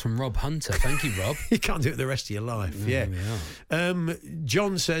toe. That's from Rob Hunter. Thank you, Rob. You can't do it the rest of your life. There we are.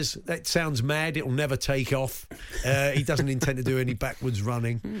 John says, that sounds mad. It'll never take off. He doesn't intend to do any backwards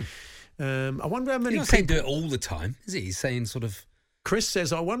running. I wonder how many He's not saying do it all the time, is he? He's saying sort of... Chris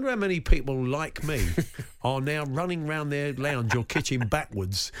says, I wonder how many people like me are now running around their lounge or kitchen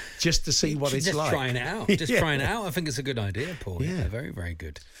backwards just to see what it's just like. Trying it out. Just trying it out. I think it's a good idea, Paul. Yeah, very, very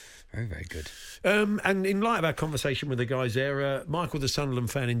good. Very, very good. And in light of our conversation with the guys there, Michael, the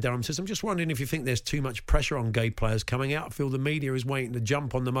Sunderland fan in Durham, says, I'm just wondering if you think there's too much pressure on gay players coming out. I feel the media is waiting to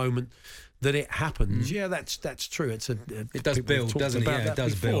jump on the moment that it happens. Yeah, that's true. It does build, doesn't it? Yeah, it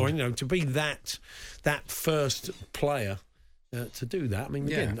does build. You know, to be that first player to do that. I mean,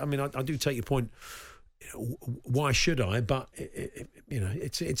 again, I do take your point. Why should I? But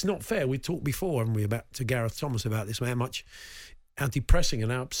it's not fair. We talked before, haven't we, to Gareth Thomas about this, how depressing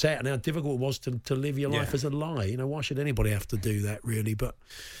and how upset and how difficult it was to live your life as a lie. You know, why should anybody have to do that, really? But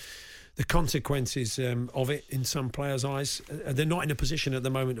the consequences of it, in some players' eyes, they're not in a position at the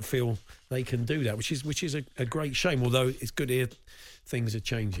moment to feel they can do that, which is a great shame. Although it's good to hear things are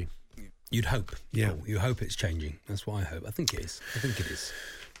changing. You'd hope. Yeah. You hope it's changing. That's what I hope. I think it is.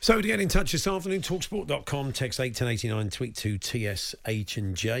 So to get in touch this afternoon, talksport.com, text 81089, tweet to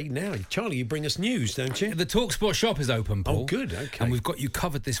TSH&J. Now, Charlie, you bring us news, don't you? The TalkSport shop is open, Paul. Oh, good, okay. And we've got you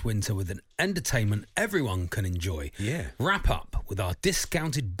covered this winter with an entertainment everyone can enjoy. Yeah. Wrap up with our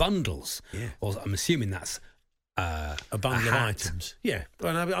discounted bundles. Yeah. Well, I'm assuming that's... a bundle of items. Yeah.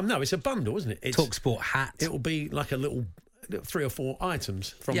 Well, no, it's a bundle, isn't it? It's TalkSport hat. It will be like a little 3 or 4 items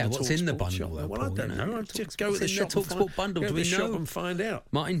from the what's in the bundle? Shop. Though, well, I don't know. I'll just go to the shop. TalkSport bundle. Do we know? Shop and find out.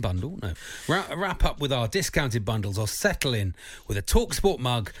 Martin bundle? No. Wrap up with our discounted bundles, or settle in with a TalkSport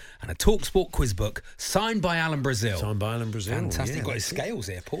mug and a TalkSport quiz book signed by Alan Brazil. Fantastic. Yeah, got his scales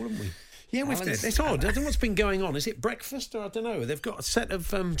here, Paul, haven't we? Yeah, it's odd. I don't know what's been going on. Is it breakfast or I don't know? They've got a set of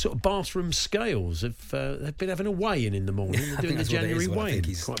sort of bathroom scales. They've been having a weigh-in in the morning. They're doing the January weigh-in.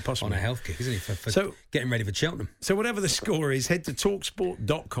 He's quite possibly on a health kick, isn't he? For getting ready for Cheltenham. So whatever the score is, head to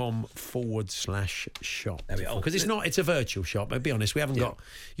talksport.com/shop. There we are. Because it's a virtual shop. I'll be honest, we haven't got.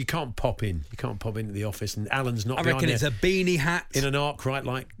 You can't pop in. You can't pop into the office, and Alan's not. I reckon it's a beanie hat in an Arkwright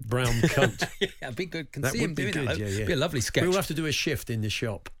like brown coat. Yeah, it'd be good. Can that see would him be doing good. that. Yeah. Be a lovely sketch. We'll have to do a shift in the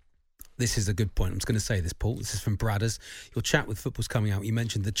shop. This is a good point. I'm just going to say this, Paul. This is from Bradders. Your chat with Football's coming out. You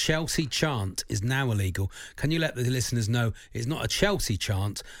mentioned the Chelsea chant is now illegal. Can you let the listeners know it's not a Chelsea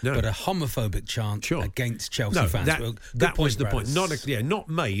chant, but a homophobic chant against Chelsea fans? That was the point. Not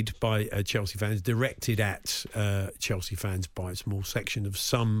made by Chelsea fans, directed at Chelsea fans by a small section of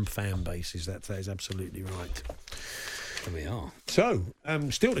some fan bases. That is absolutely right. There we are. So,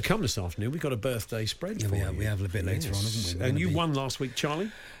 still to come this afternoon, we've got a birthday spread for you. We have a bit later on, haven't we? And you won last week,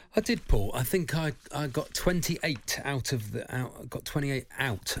 Charlie? I did, Paul. I think I got 28 out of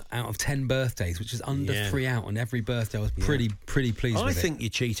 10 birthdays, which is under 3 out on every birthday. I was pretty pleased with it. I think you're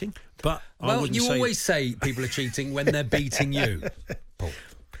cheating, but you always say people are cheating when they're beating you, Paul.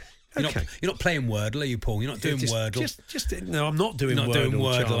 You're not playing Wordle, are you, Paul? You're not doing Wordle. No, I'm not doing Wordle. Doing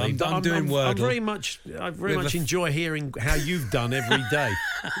Wordle. I'm doing Wordle. I very much enjoy hearing how you've done every day.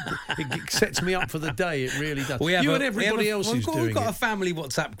 It sets me up for the day. It really does. You and everybody else who's doing it. We've got a family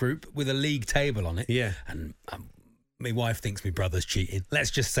WhatsApp group with a league table on it. Yeah. And my wife thinks my brother's cheating. Let's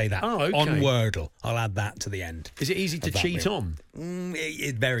just say that. Oh, okay. On Wordle. I'll add that to the end. Is it easy to cheat on?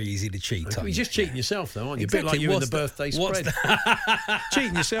 It's very easy to cheat on. You're just cheating yourself, though, aren't you? Exactly. A bit like you in the birthday spread.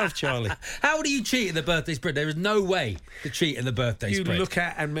 Cheating yourself, Charlie. How do you cheat in the birthday spread? There is no way to cheat in the birthday spread. You look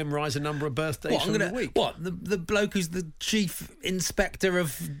at and memorise a number of birthdays from the week. What? The bloke who's the chief inspector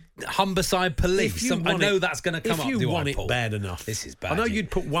of Humberside Police. I know that's going to come up. If you want it bad enough. This is bad. I know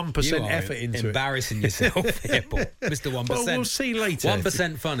you'd put 1% effort into it. Embarrassing yourself here, Paul. Mr. 1%. Well, we'll see later.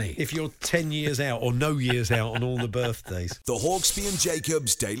 1% funny. If you're 10 years out or no years out on all the birthdays. The Hawksbee and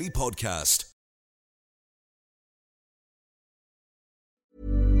Jacobs Daily Podcast.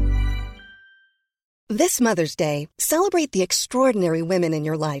 This Mother's Day, celebrate the extraordinary women in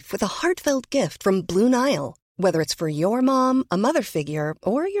your life with a heartfelt gift from Blue Nile. Whether it's for your mom, a mother figure,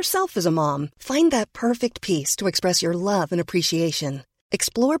 or yourself as a mom, find that perfect piece to express your love and appreciation.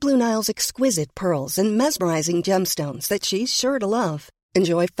 Explore Blue Nile's exquisite pearls and mesmerizing gemstones that she's sure to love.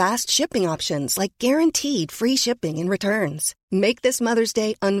 Enjoy fast shipping options like guaranteed free shipping and returns. Make this Mother's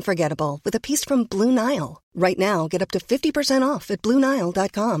Day unforgettable with a piece from Blue Nile. Right now, get up to 50% off at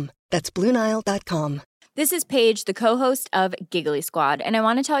BlueNile.com. That's BlueNile.com. This is Paige, the co-host of Giggly Squad, and I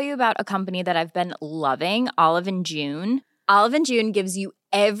want to tell you about a company that I've been loving, Olive & June. Olive & June gives you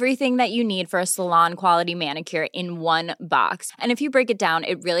everything that you need for a salon-quality manicure in one box. And if you break it down,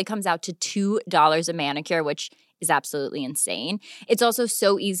 it really comes out to $2 a manicure, which is absolutely insane. It's also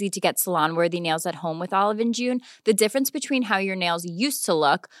so easy to get salon-worthy nails at home with Olive & June. The difference between how your nails used to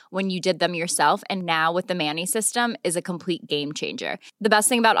look when you did them yourself and now with the Mani system is a complete game changer. The best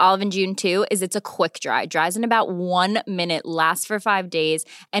thing about Olive & June, too, is it's a quick dry. Dries in about 1 minute, lasts for 5 days,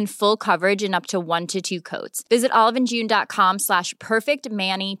 and full coverage in up to 1 to 2 coats. Visit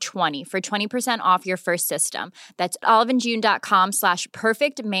oliveandjune.com/perfectmani20 for 20% off your first system. That's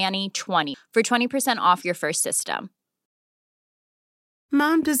oliveandjune.com/perfectmani20 for 20% off your first system.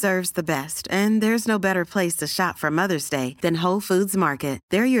 Mom deserves the best, and there's no better place to shop for Mother's Day than Whole Foods Market.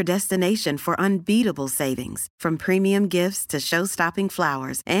 They're your destination for unbeatable savings, from premium gifts to show-stopping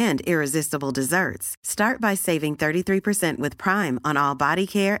flowers and irresistible desserts. Start by saving 33% with Prime on all body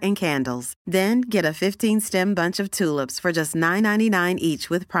care and candles. Then get a 15-stem bunch of tulips for just $9.99 each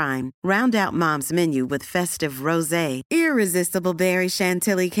with Prime. Round out Mom's menu with festive rosé, irresistible berry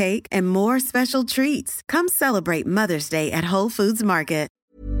chantilly cake, and more special treats. Come celebrate Mother's Day at Whole Foods Market.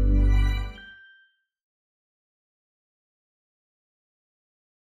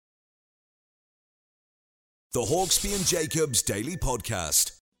 The Hawksby and Jacobs Daily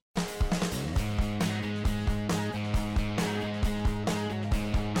Podcast.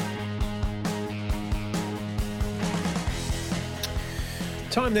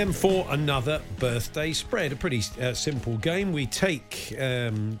 Time then for another birthday spread. A pretty simple game. We take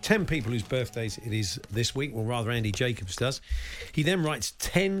 10 people whose birthdays it is this week, or rather Andy Jacobs does. He then writes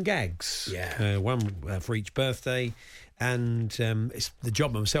 10 gags, one for each birthday. And it's the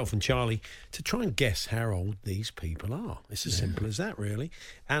job of myself and Charlie to try and guess how old these people are. It's as simple as that, really.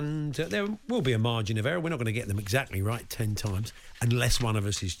 And there will be a margin of error. We're not going to get them exactly right 10 times unless one of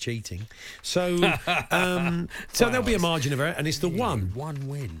us is cheating. So there'll be a margin of error, and it's the one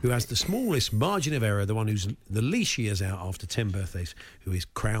win who has the smallest margin of error, the one who's the least years out after 10 birthdays, who is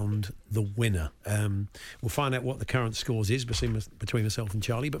crowned the winner. We'll find out what the current scores is between myself and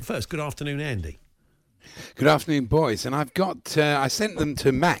Charlie. But first, good afternoon, Andy. Good afternoon, boys. And I've got, I sent them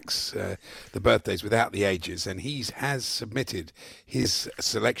to Max, the birthdays without the ages, and he has submitted his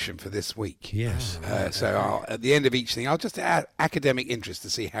selection for this week. Yes. So at the end of each thing, I'll just add academic interest to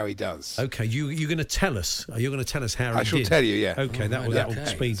see how he does. Okay, you're going to tell us. Are you going to tell us how he did? I shall tell you, yeah. Okay, that will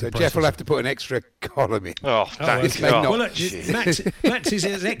speed so the process. Jeff will have to put an extra column in. This may not. Well, look, Max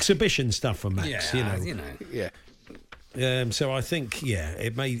is exhibition stuff for Max. Yeah. So I think,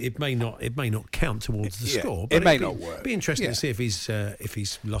 it may not count towards the score. But it may not work. Be interesting to see if he's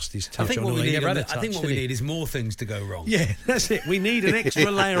lost his touch. I think what we need is more things to go wrong. Yeah, that's it. We need an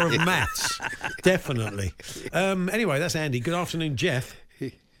extra layer of maths, definitely. Anyway, that's Andy. Good afternoon, Jeff.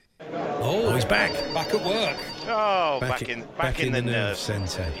 Oh, he's back. Back at work. Oh, back in the nerve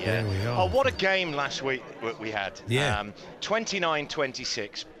centre. Yeah. There we are. Oh, what a game last week we had. Yeah.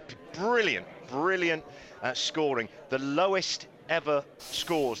 29-26. Brilliant scoring. The lowest ever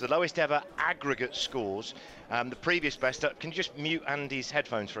scores, the lowest ever aggregate scores. The previous best. Can you just mute Andy's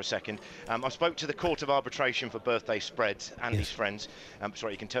headphones for a second? I spoke to the Court of Arbitration for birthday spreads, Andy's friends.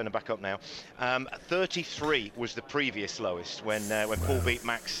 Sorry, you can turn them back up now. 33 was the previous lowest when Paul beat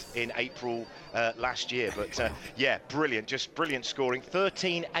Max in April last year. But brilliant, just brilliant scoring.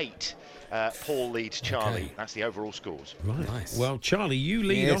 13-8. Paul leads Charlie. Okay. That's the overall scores. Right. Nice. Well, Charlie, you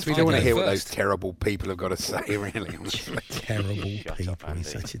lead off. We don't want to hear what those terrible people have got to say, really. Terrible people. He's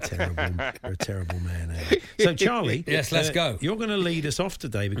such a terrible man. So, Charlie. Yes, let's go. You're going to lead us off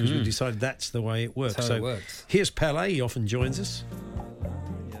today because we've decided that's the way it works. So it works. Here's Pele. He often joins us.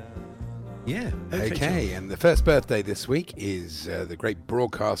 Yeah. Okay, and the first birthday this week is the great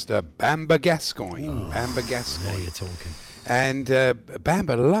broadcaster Bamba Gascoigne. Bamba Gascoigne. Now you're talking. And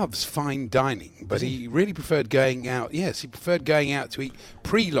Bamba loves fine dining, but he really preferred going out. Yes, he preferred going out to eat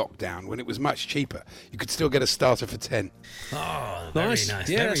pre-lockdown when it was much cheaper. You could still get a starter for 10. Oh, very nice.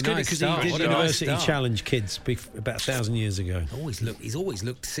 Yeah, that's good because he did University Challenge Kids about 1,000 years ago. He's always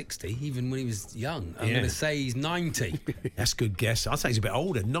looked 60, even when he was young. I'm going to say he's 90. That's a good guess. I'd say he's a bit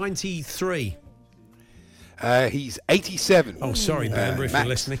older. 93. He's 87. Oh, sorry, Bamber, if you're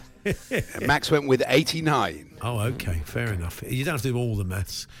listening. Max went with 89. Oh, okay, fair enough. You don't have to do all the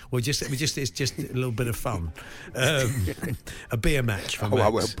maths. It's just a little bit of fun. A beer match for Max. I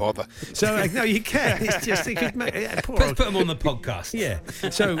won't bother. So no, you can. It's just Let's put him on the podcast. Yeah.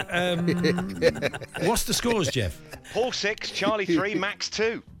 So, what's the scores, Jeff? Paul 6, Charlie 3, Max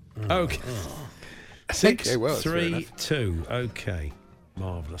 2. Okay. 6, Okay, well, that's fair 3, enough. 2. Okay,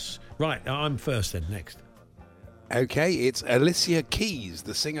 marvellous. Right, I'm first then. Next. Okay, it's Alicia Keys,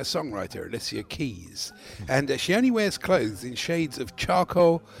 the singer-songwriter Alicia Keys. And she only wears clothes in shades of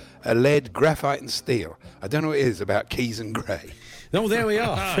charcoal, lead, graphite and steel. I don't know what it is about Keys and Grey. Oh, there we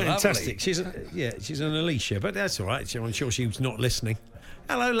are. Fantastic. She's an Alicia, but that's all right. I'm sure she was not listening.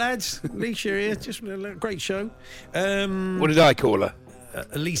 Hello, lads. Alicia here. Just a great show. What did I call her?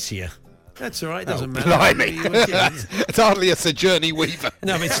 Alicia. That's all right. Doesn't matter. Blimey. It's hardly a Sir Johnny Weaver.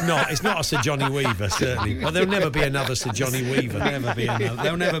 No, it's not. It's not a Sir Johnny Weaver, certainly. Well, there'll never be another Sir Johnny Weaver.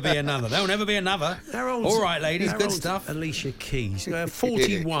 There'll never be another. All right, ladies, good stuff. Alicia Keys,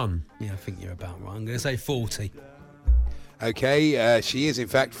 41. Yeah, I think you're about right. I'm going to say 40. Okay, she is in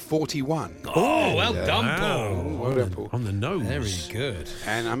fact 41. Oh, well done, Paul. Well done, Paul. On the nose. Very good.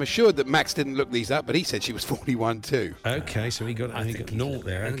 And I'm assured that Max didn't look these up, but he said she was 41 too. Okay, so he got naught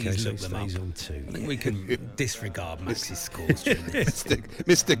there. Okay, so it stays on 2. I think we can disregard Max's scores.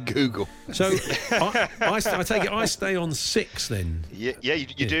 Mr. Google. So I take it I stay on 6 then. Yeah, you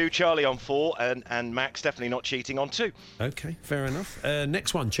do. Charlie on 4, and Max definitely not cheating on 2. Okay, fair enough.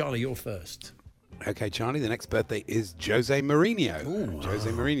 Next one, Charlie, you're first. Okay, Charlie, the next birthday is Jose Mourinho. Jose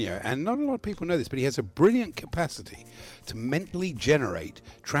Mourinho. And not a lot of people know this, but he has a brilliant capacity to mentally generate,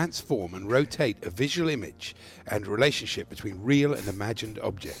 transform and rotate a visual image and relationship between real and imagined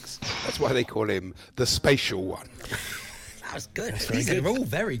objects. That's why they call him the spatial one. That was good. These are all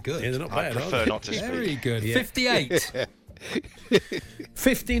very good. Yeah, they're not bad, I prefer not to speak. Very good. Yeah. 58.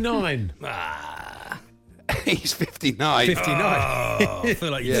 59. He's 59. 59. Oh, I feel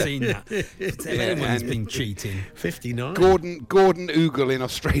like you've seen that. Everyone's been cheating. 59. Gordon Oogle in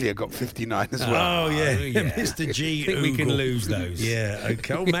Australia got 59 as well. Oh, yeah. Mr. G. I think we can lose those. Yeah,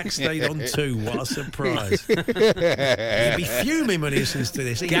 okay. Oh, Max stayed on 2. What a surprise. He'll be fuming when he listens to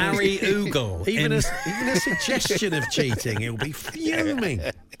this. Gary Oogle. Even a suggestion of cheating, he'll be fuming.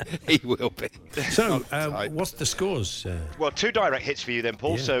 He will be. So, what's the scores? Well, 2 direct hits for you then,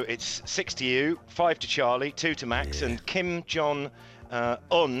 Paul. Yeah. So it's 6 to you, 5 to Charlie, 2 to Max, and Kim Jong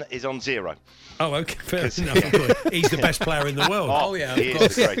Un is on 0. Oh, okay, fair enough. He's the best player in the world. Oh, yeah, he of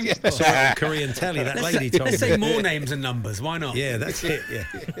course. is the greatest. I saw it on Korean telly, that lady told me. Let's say more names and numbers. Why not? Yeah, that's it, yeah.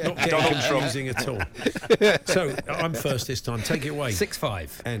 Not getting Donald confusing at all. So, I'm first this time. Take it away.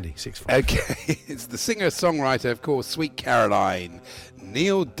 6-5. Andy, 6-5. Okay, it's the singer-songwriter, of course, Sweet Caroline,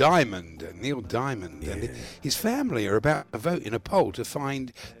 Neil Diamond. And his family are about to vote in a poll to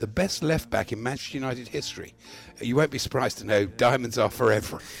find the best left-back in Manchester United history. You won't be surprised to know diamonds are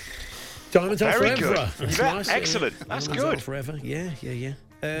forever. Diamonds are Very forever. good. That's Yeah, nice. excellent. That's Diamonds good. Are forever. Yeah.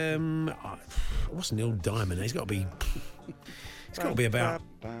 What's Neil Diamond? He's got to be about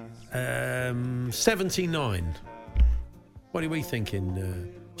 79. What are we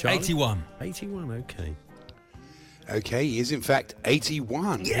thinking, Charlie? 81. 81, okay. Okay, he is in fact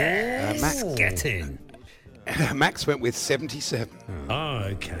 81. Yes! Max, Get in. Max went with 77. Oh,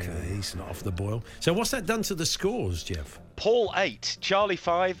 okay. He's not off the boil. So what's that done to the scores, Jeff? Paul 8, Charlie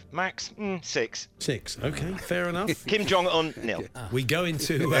 5, Max 6. 6. Okay, fair enough. Kim Jong Un 0. We go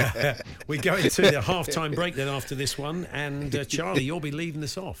into the half-time break then after this one, and Charlie, you'll be leading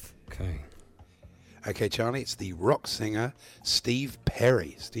us off. Okay, Charlie, it's the rock singer Steve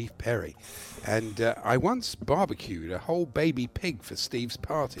Perry. And I once barbecued a whole baby pig for Steve's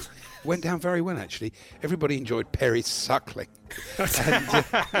party. Went down very well, actually. Everybody enjoyed Perry's suckling.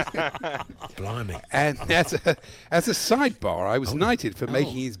 Blimey. And as a sidebar, I was knighted for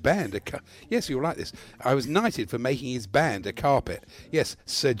making his band yes, you'll like this. I was knighted for making his band a carpet. Yes,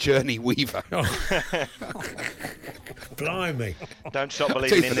 Sir Journey Weaver. Blimey. Don't stop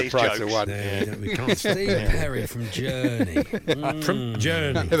believing in these jokes. We can't Steve Perry from Journey. From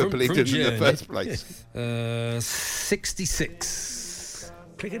Journey. I never believed it in the first place. 66.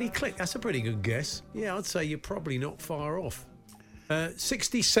 Clickety click. That's a pretty good guess. Yeah, I'd say you're probably not far off.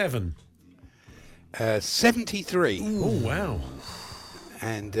 67. 73. Oh, wow.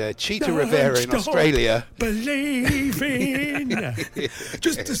 And Cheetah Rivera in Australia. Believing.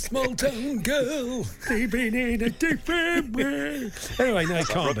 Just a small town girl living in a different way. Anyway, no, it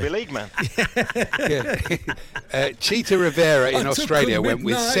can't Rugby be. league man. Cheetah Rivera in Australia went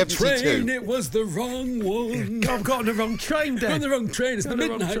with midnight 72. Train, it was the wrong one. I've got on the wrong train, Dan. On the wrong train. It's the On the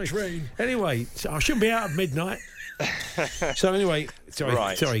wrong midnight train. Anyway, so I shouldn't be out at midnight. So anyway,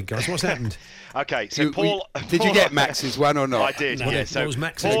 sorry guys, what's happened? Okay, so Paul. Did you get Max's one or not? I did. No. Yeah. So What was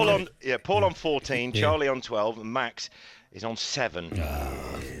Max's Paul one? Paul on 14, Yeah. Charlie on 12, and Max is on 7. A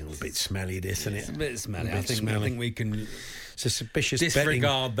bit smelly, this, isn't it? It's a bit smelly. A bit I think smelly. we can It's a suspicious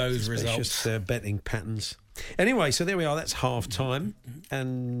disregard betting, those suspicious, results. betting patterns. Anyway, so there we are. That's half time,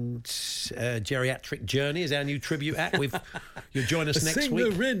 and Geriatric Journey is our new tribute act. You'll join us next singer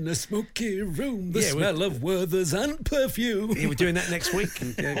week. in a smoky room, the Yeah, smell of Werther's and perfume. Yeah, we're doing that next week.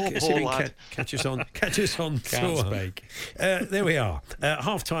 See if you can catch us on tour. Bake. There we are.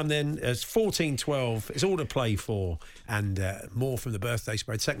 Half time then. It's 14-12. It's all to play for, and more from the birthday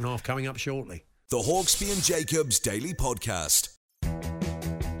spread. Second half coming up shortly. The Hawksby and Jacobs Daily Podcast.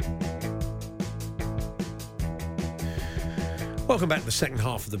 Welcome back to the second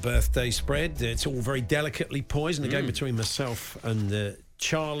half of the birthday spread. It's all very delicately poised in the game between myself and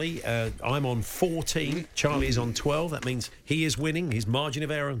Charlie. I'm on 14. Charlie is on 12. That means he is winning. His margin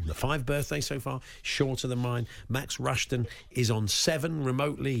of error, the 5 birthdays so far, shorter than mine. Max Rushton is on 7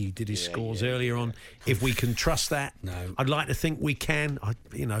 remotely. He did his scores earlier on. If we can trust that, No. I'd like to think we can.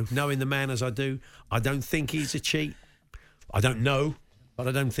 Knowing the man as I do, I don't think he's a cheat. I don't know. But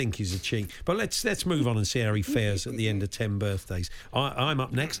I don't think he's a cheat. But let's move on and see how he fares at the end of 10 birthdays. I'm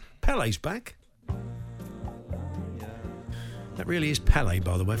up next. Pele's back. That really is Pele,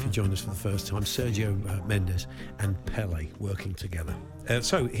 by the way, if you joined us for the first time. Sergio Mendes and Pele working together.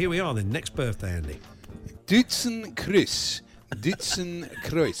 So here we are then. Next birthday, Andy. Dutzen Cruz. Dutzen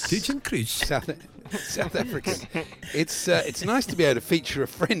Cruz. Dutzen Cruz. South African. It's nice to be able to feature a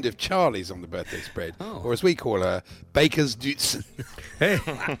friend of Charlie's on the birthday spread, or as we call her, Baker's Dutzen. Hey,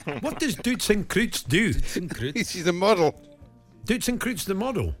 what does Dutzen Cruz do? She's a model. Dutzen Cruz the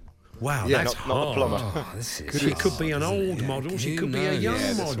model. Wow, Yeah, that's not the plumber. hard. She could be an old model. She could be a young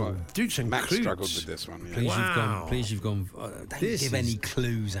Yeah, that's model. right. Dutzen Max Cruz. struggled with this one. Yeah. Please, you've gone. Don't This give is any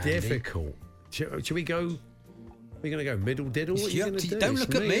clues, Andy. difficult. Should we go? We're going to go middle diddle. What are you It's going to up to do? you. Don't It's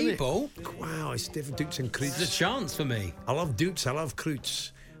look at me, isn't it? Paul. Wow, it's different. Dukes and It's a Cruz. chance for me. I love Dukes. I love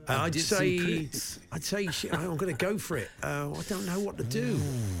Cruz. I'd Dukes say. and Cruz. I'm going to go for it. I don't know what to do.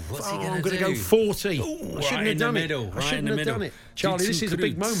 what's he Oh, gonna I'm going to do? go 40. Ooh, I shouldn't right have in the done middle. it. I Right shouldn't in the have middle. done it. Charlie, Dukes this and is a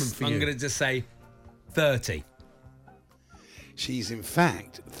big Cruz. moment for I'm you. going to just say 30. She's in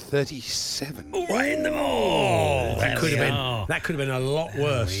fact 37. Right in the That could have been a lot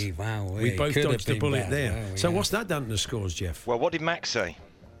worse. Wow, We both could have dodged the been bullet bad. there. Wow, So yeah. what's that done to the scores, Jeff? Well, what did Max say?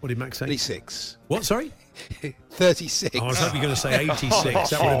 What did Max say? 36. What? Sorry. 36. I was hoping you were going to say 86.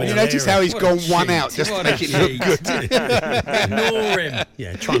 That would have been You notice how he's What gone a one cheat. out just to What make a it look cheat. good. Ignore him.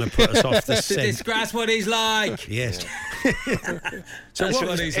 Yeah, trying to put us off the To scent. disgrace what he's like. Yes. So It's-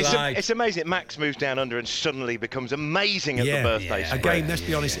 what he's it's, like. it's amazing that Max moves down under and suddenly becomes amazing at the birthday A spread. game, let's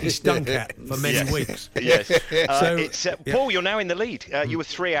be honest, he stunk at for many Yes. weeks. Yes. So, It's Paul, you're now in the lead. You were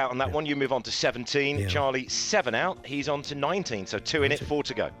 3 out on that one. You move on to 17. Yeah. Charlie, 7 out. He's on to 19. So 2 in it, 4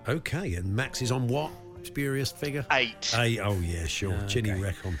 to go. Okay, and Max is on what? Spurious figure? 8. 8. Oh, yeah, sure. Chinny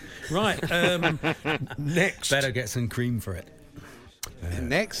Recon. Right, next. Better get some cream for it.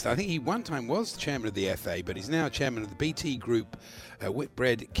 Next, I think he one time was chairman of the FA, but he's now chairman of the BT Group,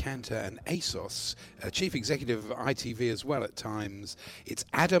 Whitbread, Cantor and ASOS, chief executive of ITV as well at times. It's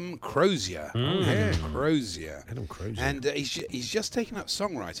Adam Crozier. Adam Crozier. Adam Crozier. And he's just taken up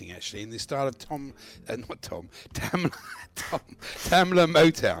songwriting, actually, in the style of Tamla Motown.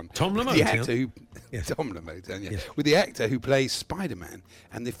 Tom The Motown? actor who... Yes. Tom Motown, yeah. Yes. With the actor who plays Spider-Man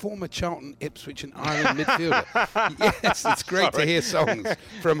and the former Charlton, Ipswich and Ireland midfielder. Yes, it's great to hear songs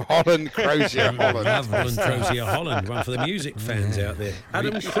from Holland, Crozier, Holland. Holland, Crozier, Holland. One for the music fans out there.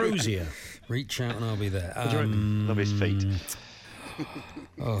 Adam Crozier. Reach out and I'll be there. Love his feet.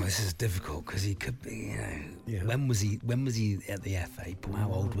 Oh, this is difficult because he could be. Yeah. When was he at the FA? Paul?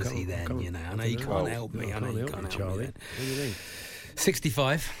 How old was he then? can't- You know, I I know you don't can't know. help me. No, I know you help can't you, help Charlie. me. What do you think?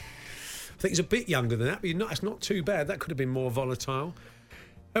 65. I think he's a bit younger than that, but that's not too bad. That could have been more volatile.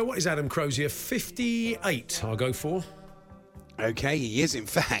 What is Adam Crozier? 58, I'll go for. Okay, he is in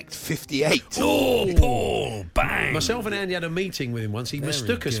fact 58. Oh, Paul! Bang! Myself and Andy had a meeting with him once. He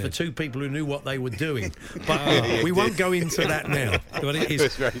mistook us for good. two people who knew what they were doing. But we won't go into that now. But it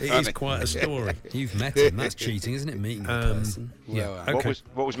is quite a story. You've met him. That's cheating, isn't it? Meeting a person. Yeah. Well, Okay.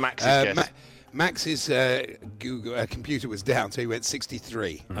 What was Max's guess? Max's Google computer was down, so he went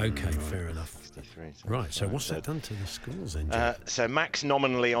 63. Okay, fair enough. Right, so what's that done to the scores then, Jeff? So Max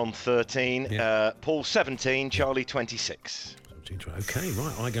nominally on 13, Paul 17, Charlie 26. Okay,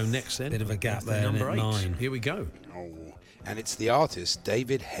 right, I go next then. Bit of a gap there. Number 8. 9. Here we go. Oh, and it's the artist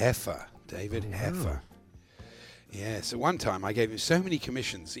David Heffer. David Heffer. Yeah, so one time I gave him so many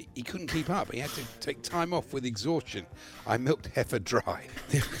commissions, he couldn't keep up. He had to take time off with exhaustion. I milked Heffer dry.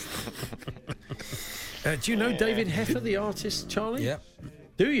 Do you know David Heffer, the artist, Charlie? Yep.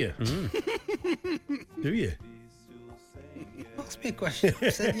 Do you? Do you? Ask me a question. I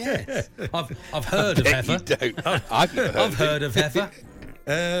said yes. I've heard of Heffer. You don't. I've heard of Heffer.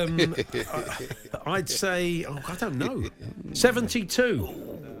 I'd say, I don't know,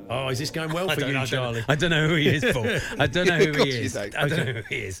 72. Oh, is this going well for you, Charlie? I don't know who he is, Paul. I don't know who he is. I don't know who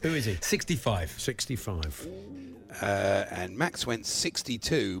he is. Who is he? 65. 65. And Max went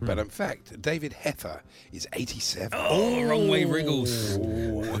 62, but in fact, David Heffer is 87. Oh, wrong way, Wriggles.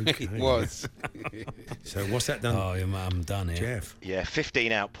 Okay. It was. So what's that done? Oh, I'm done here. Jeff. Yeah,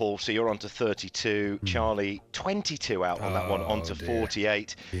 15 out, Paul, so you're on to 32. Charlie, 22 out on that one, on to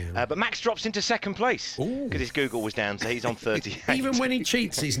 48. Yeah. But Max drops into second place because his Google was down, so he's on 38. Even when he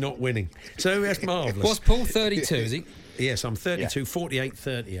cheats, he's not winning. So that's marvellous. What's Paul, 32, is he? Yes, I'm 32, 48,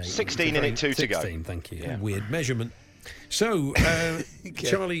 38. 16 in it, 2 to go. 16, thank you. Yeah. Weird measurement. So,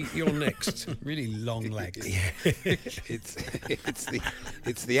 Charlie, you're next. Really long legs. It's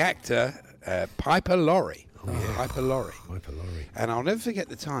the actor Piper Laurie. Piper Laurie. And I'll never forget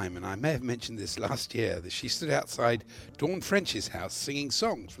the time, and I may have mentioned this last year, that she stood outside Dawn French's house singing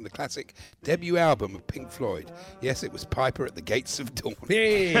songs from the classic debut album of Pink Floyd. Yes, it was Piper at the Gates of Dawn.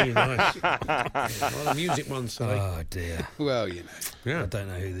 Hey, nice. Well, the music one say. Oh, dear. Well, you know. Yeah. I don't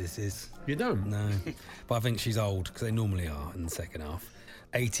know who this is. You don't? No. But I think she's old, because they normally are in the second half.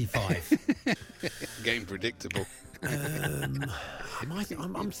 85. Game predictable. I'm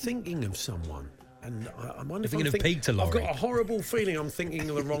thinking of someone. And I wonder if You're I'm thinking of Peter Lorre. I've got a horrible feeling I'm thinking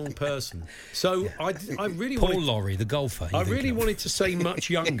of the wrong person. So I really Paul wanted, Lorre, the golfer. I really wanted to say much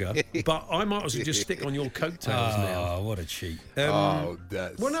younger, but I might as well just stick on your coattails now. Oh, what a cheat. Well,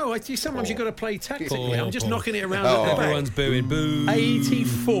 no, sometimes you've got to play tactically. I'm just knocking it around. Everyone's booing. Boo.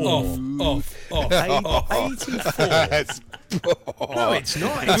 84. Off. 84. No, it's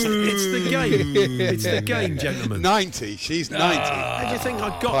not. It's the game. It's the game, gentlemen. 90. She's 90. How do you think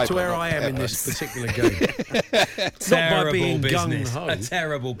I got to where I am in this particular game? Terrible Not by being business. gung-ho. A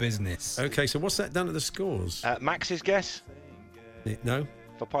terrible business. Okay, so what's that done to the scores? Max's guess No?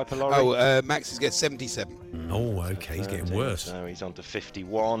 for Piper Laurie? Max has got 77. Oh, okay, he's getting worse. So he's on to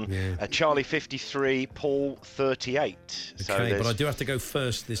 51. Yeah. Charlie 53, Paul 38. So Okay, but there's- I do have to go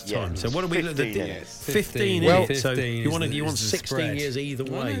first this Yeah, time. So what are we looking 15 at? in it. 15 Well, in it. So 15 you want is the 16 spread. years either I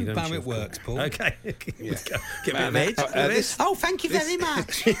way. know don't how you? it works, Paul. Okay. Yeah. Get a bit of edge. Oh, thank you very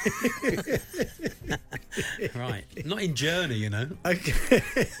much. Right. Not in Journey, you know.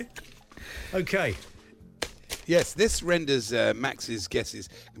 Okay. Okay. Yes, this renders Max's guesses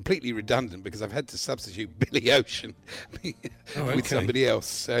completely redundant because I've had to substitute Billy Ocean with somebody else.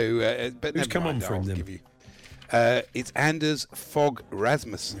 So, but Who's never come on mind, for him I'll then? give you. It's Anders Fogh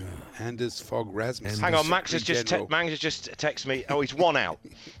Rasmussen. Anders Fogh Rasmussen. Hang on, Max has Secretary just General. texted me. Oh, he's 1 out.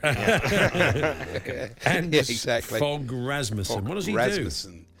 And Yeah, exactly. Fogh Rasmussen. Fogh What does he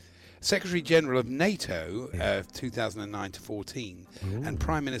Rasmussen. Secretary General of NATO, 2009 to 14, and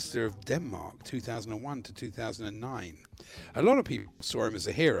Prime Minister of Denmark, 2001 to 2009. A lot of people saw him as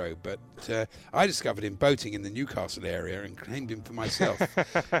a hero, but I discovered him boating in the Newcastle area and claimed him for myself.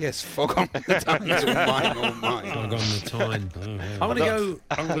 Yes, fog on the times, all mine, all mine. Fog on the time. I'm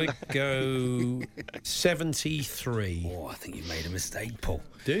going to go 73. Oh, I think you made a mistake, Paul.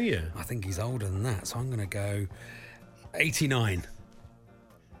 Do you? I think he's older than that, so I'm going to go 89.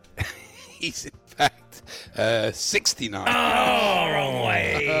 He's in fact 69. Oh, wrong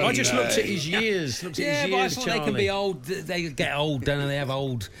way. I just looked at his years. Looked at Yeah, his but I years, thought Charlie. they can be old. They get old, don't they? They have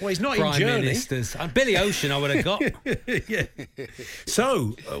old Well, he's not in prime Journey. ministers. Billy Ocean, I would have got. Yeah. So,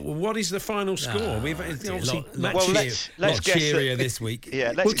 what is the final score? We've obviously lot Well, matched let's guess cheerier that, this week.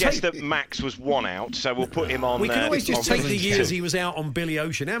 Yeah, let's We'll guess take- that Max was 1 out, so we'll put him on. We can always just on take the 52. years he was out on Billy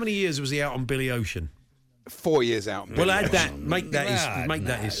Ocean. How many years was he out on Billy Ocean? 4 years out. Well, add that. Make that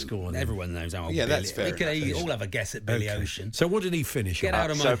his score. Then. Everyone knows how. Yeah, that's fair. We can all have a guess at Billy Ocean. So what did he finish? Get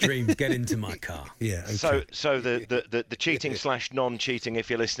out of my dreams. Get into my car. Yeah. Okay. So the cheating / non-cheating, if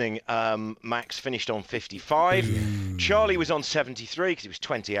you're listening, Max finished on 55. Charlie was on 73 because he was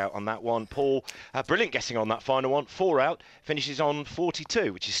 20 out on that one. Paul, brilliant guessing on that final one. 4 out, finishes on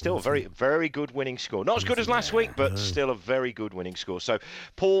 42, which is still a very, very good winning score. Not as good as last week, but still a very good winning score. So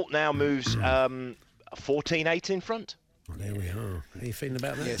Paul now moves 14-8 in front. Well, there we are. How are you feeling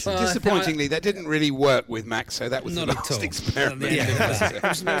about that? Yes, disappointingly, that didn't really work with Max, so that was the last experiment.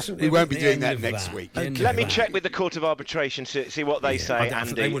 We won't be doing that next week. Let me check with the Court of Arbitration to see what they say.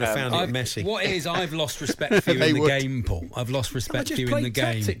 Andy, they would have found it messy. What is, I've lost respect for you in the game, Paul. I've lost respect for you in the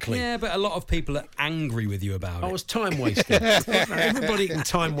game. Yeah, but a lot of people are angry with you about it. I was time wasting. Everybody can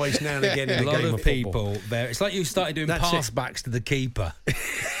time waste now and again in the game of people. It's like you started doing pass-backs to the keeper.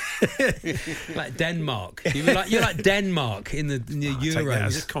 Like Denmark. You're like Denmark in the Euros. Take that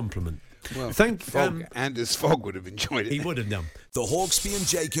as a compliment. Well, Anders Fogg would have enjoyed it. He would have done. The Hawksbee and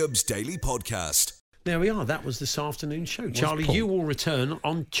Jacobs Daily Podcast. There we are. That was this afternoon's show. Charlie, you will return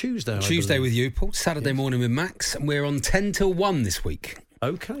on Tuesday. Tuesday with you, Paul. Saturday morning with Max. And we're on 10 till 1 this week.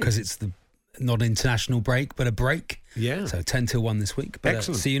 Okay. Because it's not international break, but a break. Yeah. So 10 till 1 this week. But,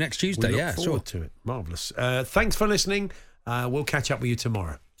 excellent. See you next Tuesday. We look forward to it. Marvellous. Thanks for listening. We'll catch up with you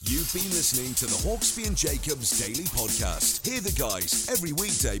tomorrow. You've been listening to the Hawksbee and Jacobs Daily Podcast. Hear the guys every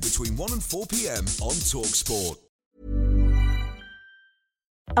weekday between 1 and 4 p.m. on TalkSport.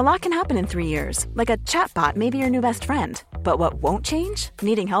 A lot can happen in 3 years, like a chatbot may be your new best friend. But what won't change?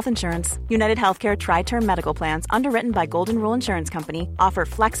 Needing health insurance. United Healthcare Tri-Term Medical Plans, underwritten by Golden Rule Insurance Company, offer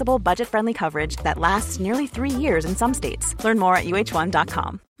flexible, budget-friendly coverage that lasts nearly 3 years in some states. Learn more at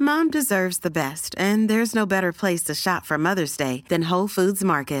uh1.com. Mom deserves the best, and there's no better place to shop for Mother's Day than Whole Foods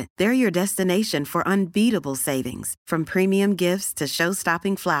Market. They're your destination for unbeatable savings, from premium gifts to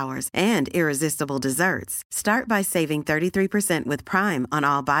show-stopping flowers and irresistible desserts. Start by saving 33% with Prime on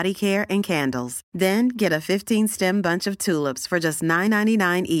all body care and candles. Then get a 15-stem bunch of tulips for just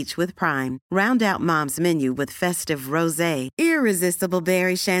 $9.99 each with Prime. Round out Mom's menu with festive rosé, irresistible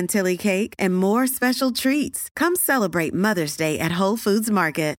berry chantilly cake, and more special treats. Come celebrate Mother's Day at Whole Foods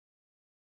Market.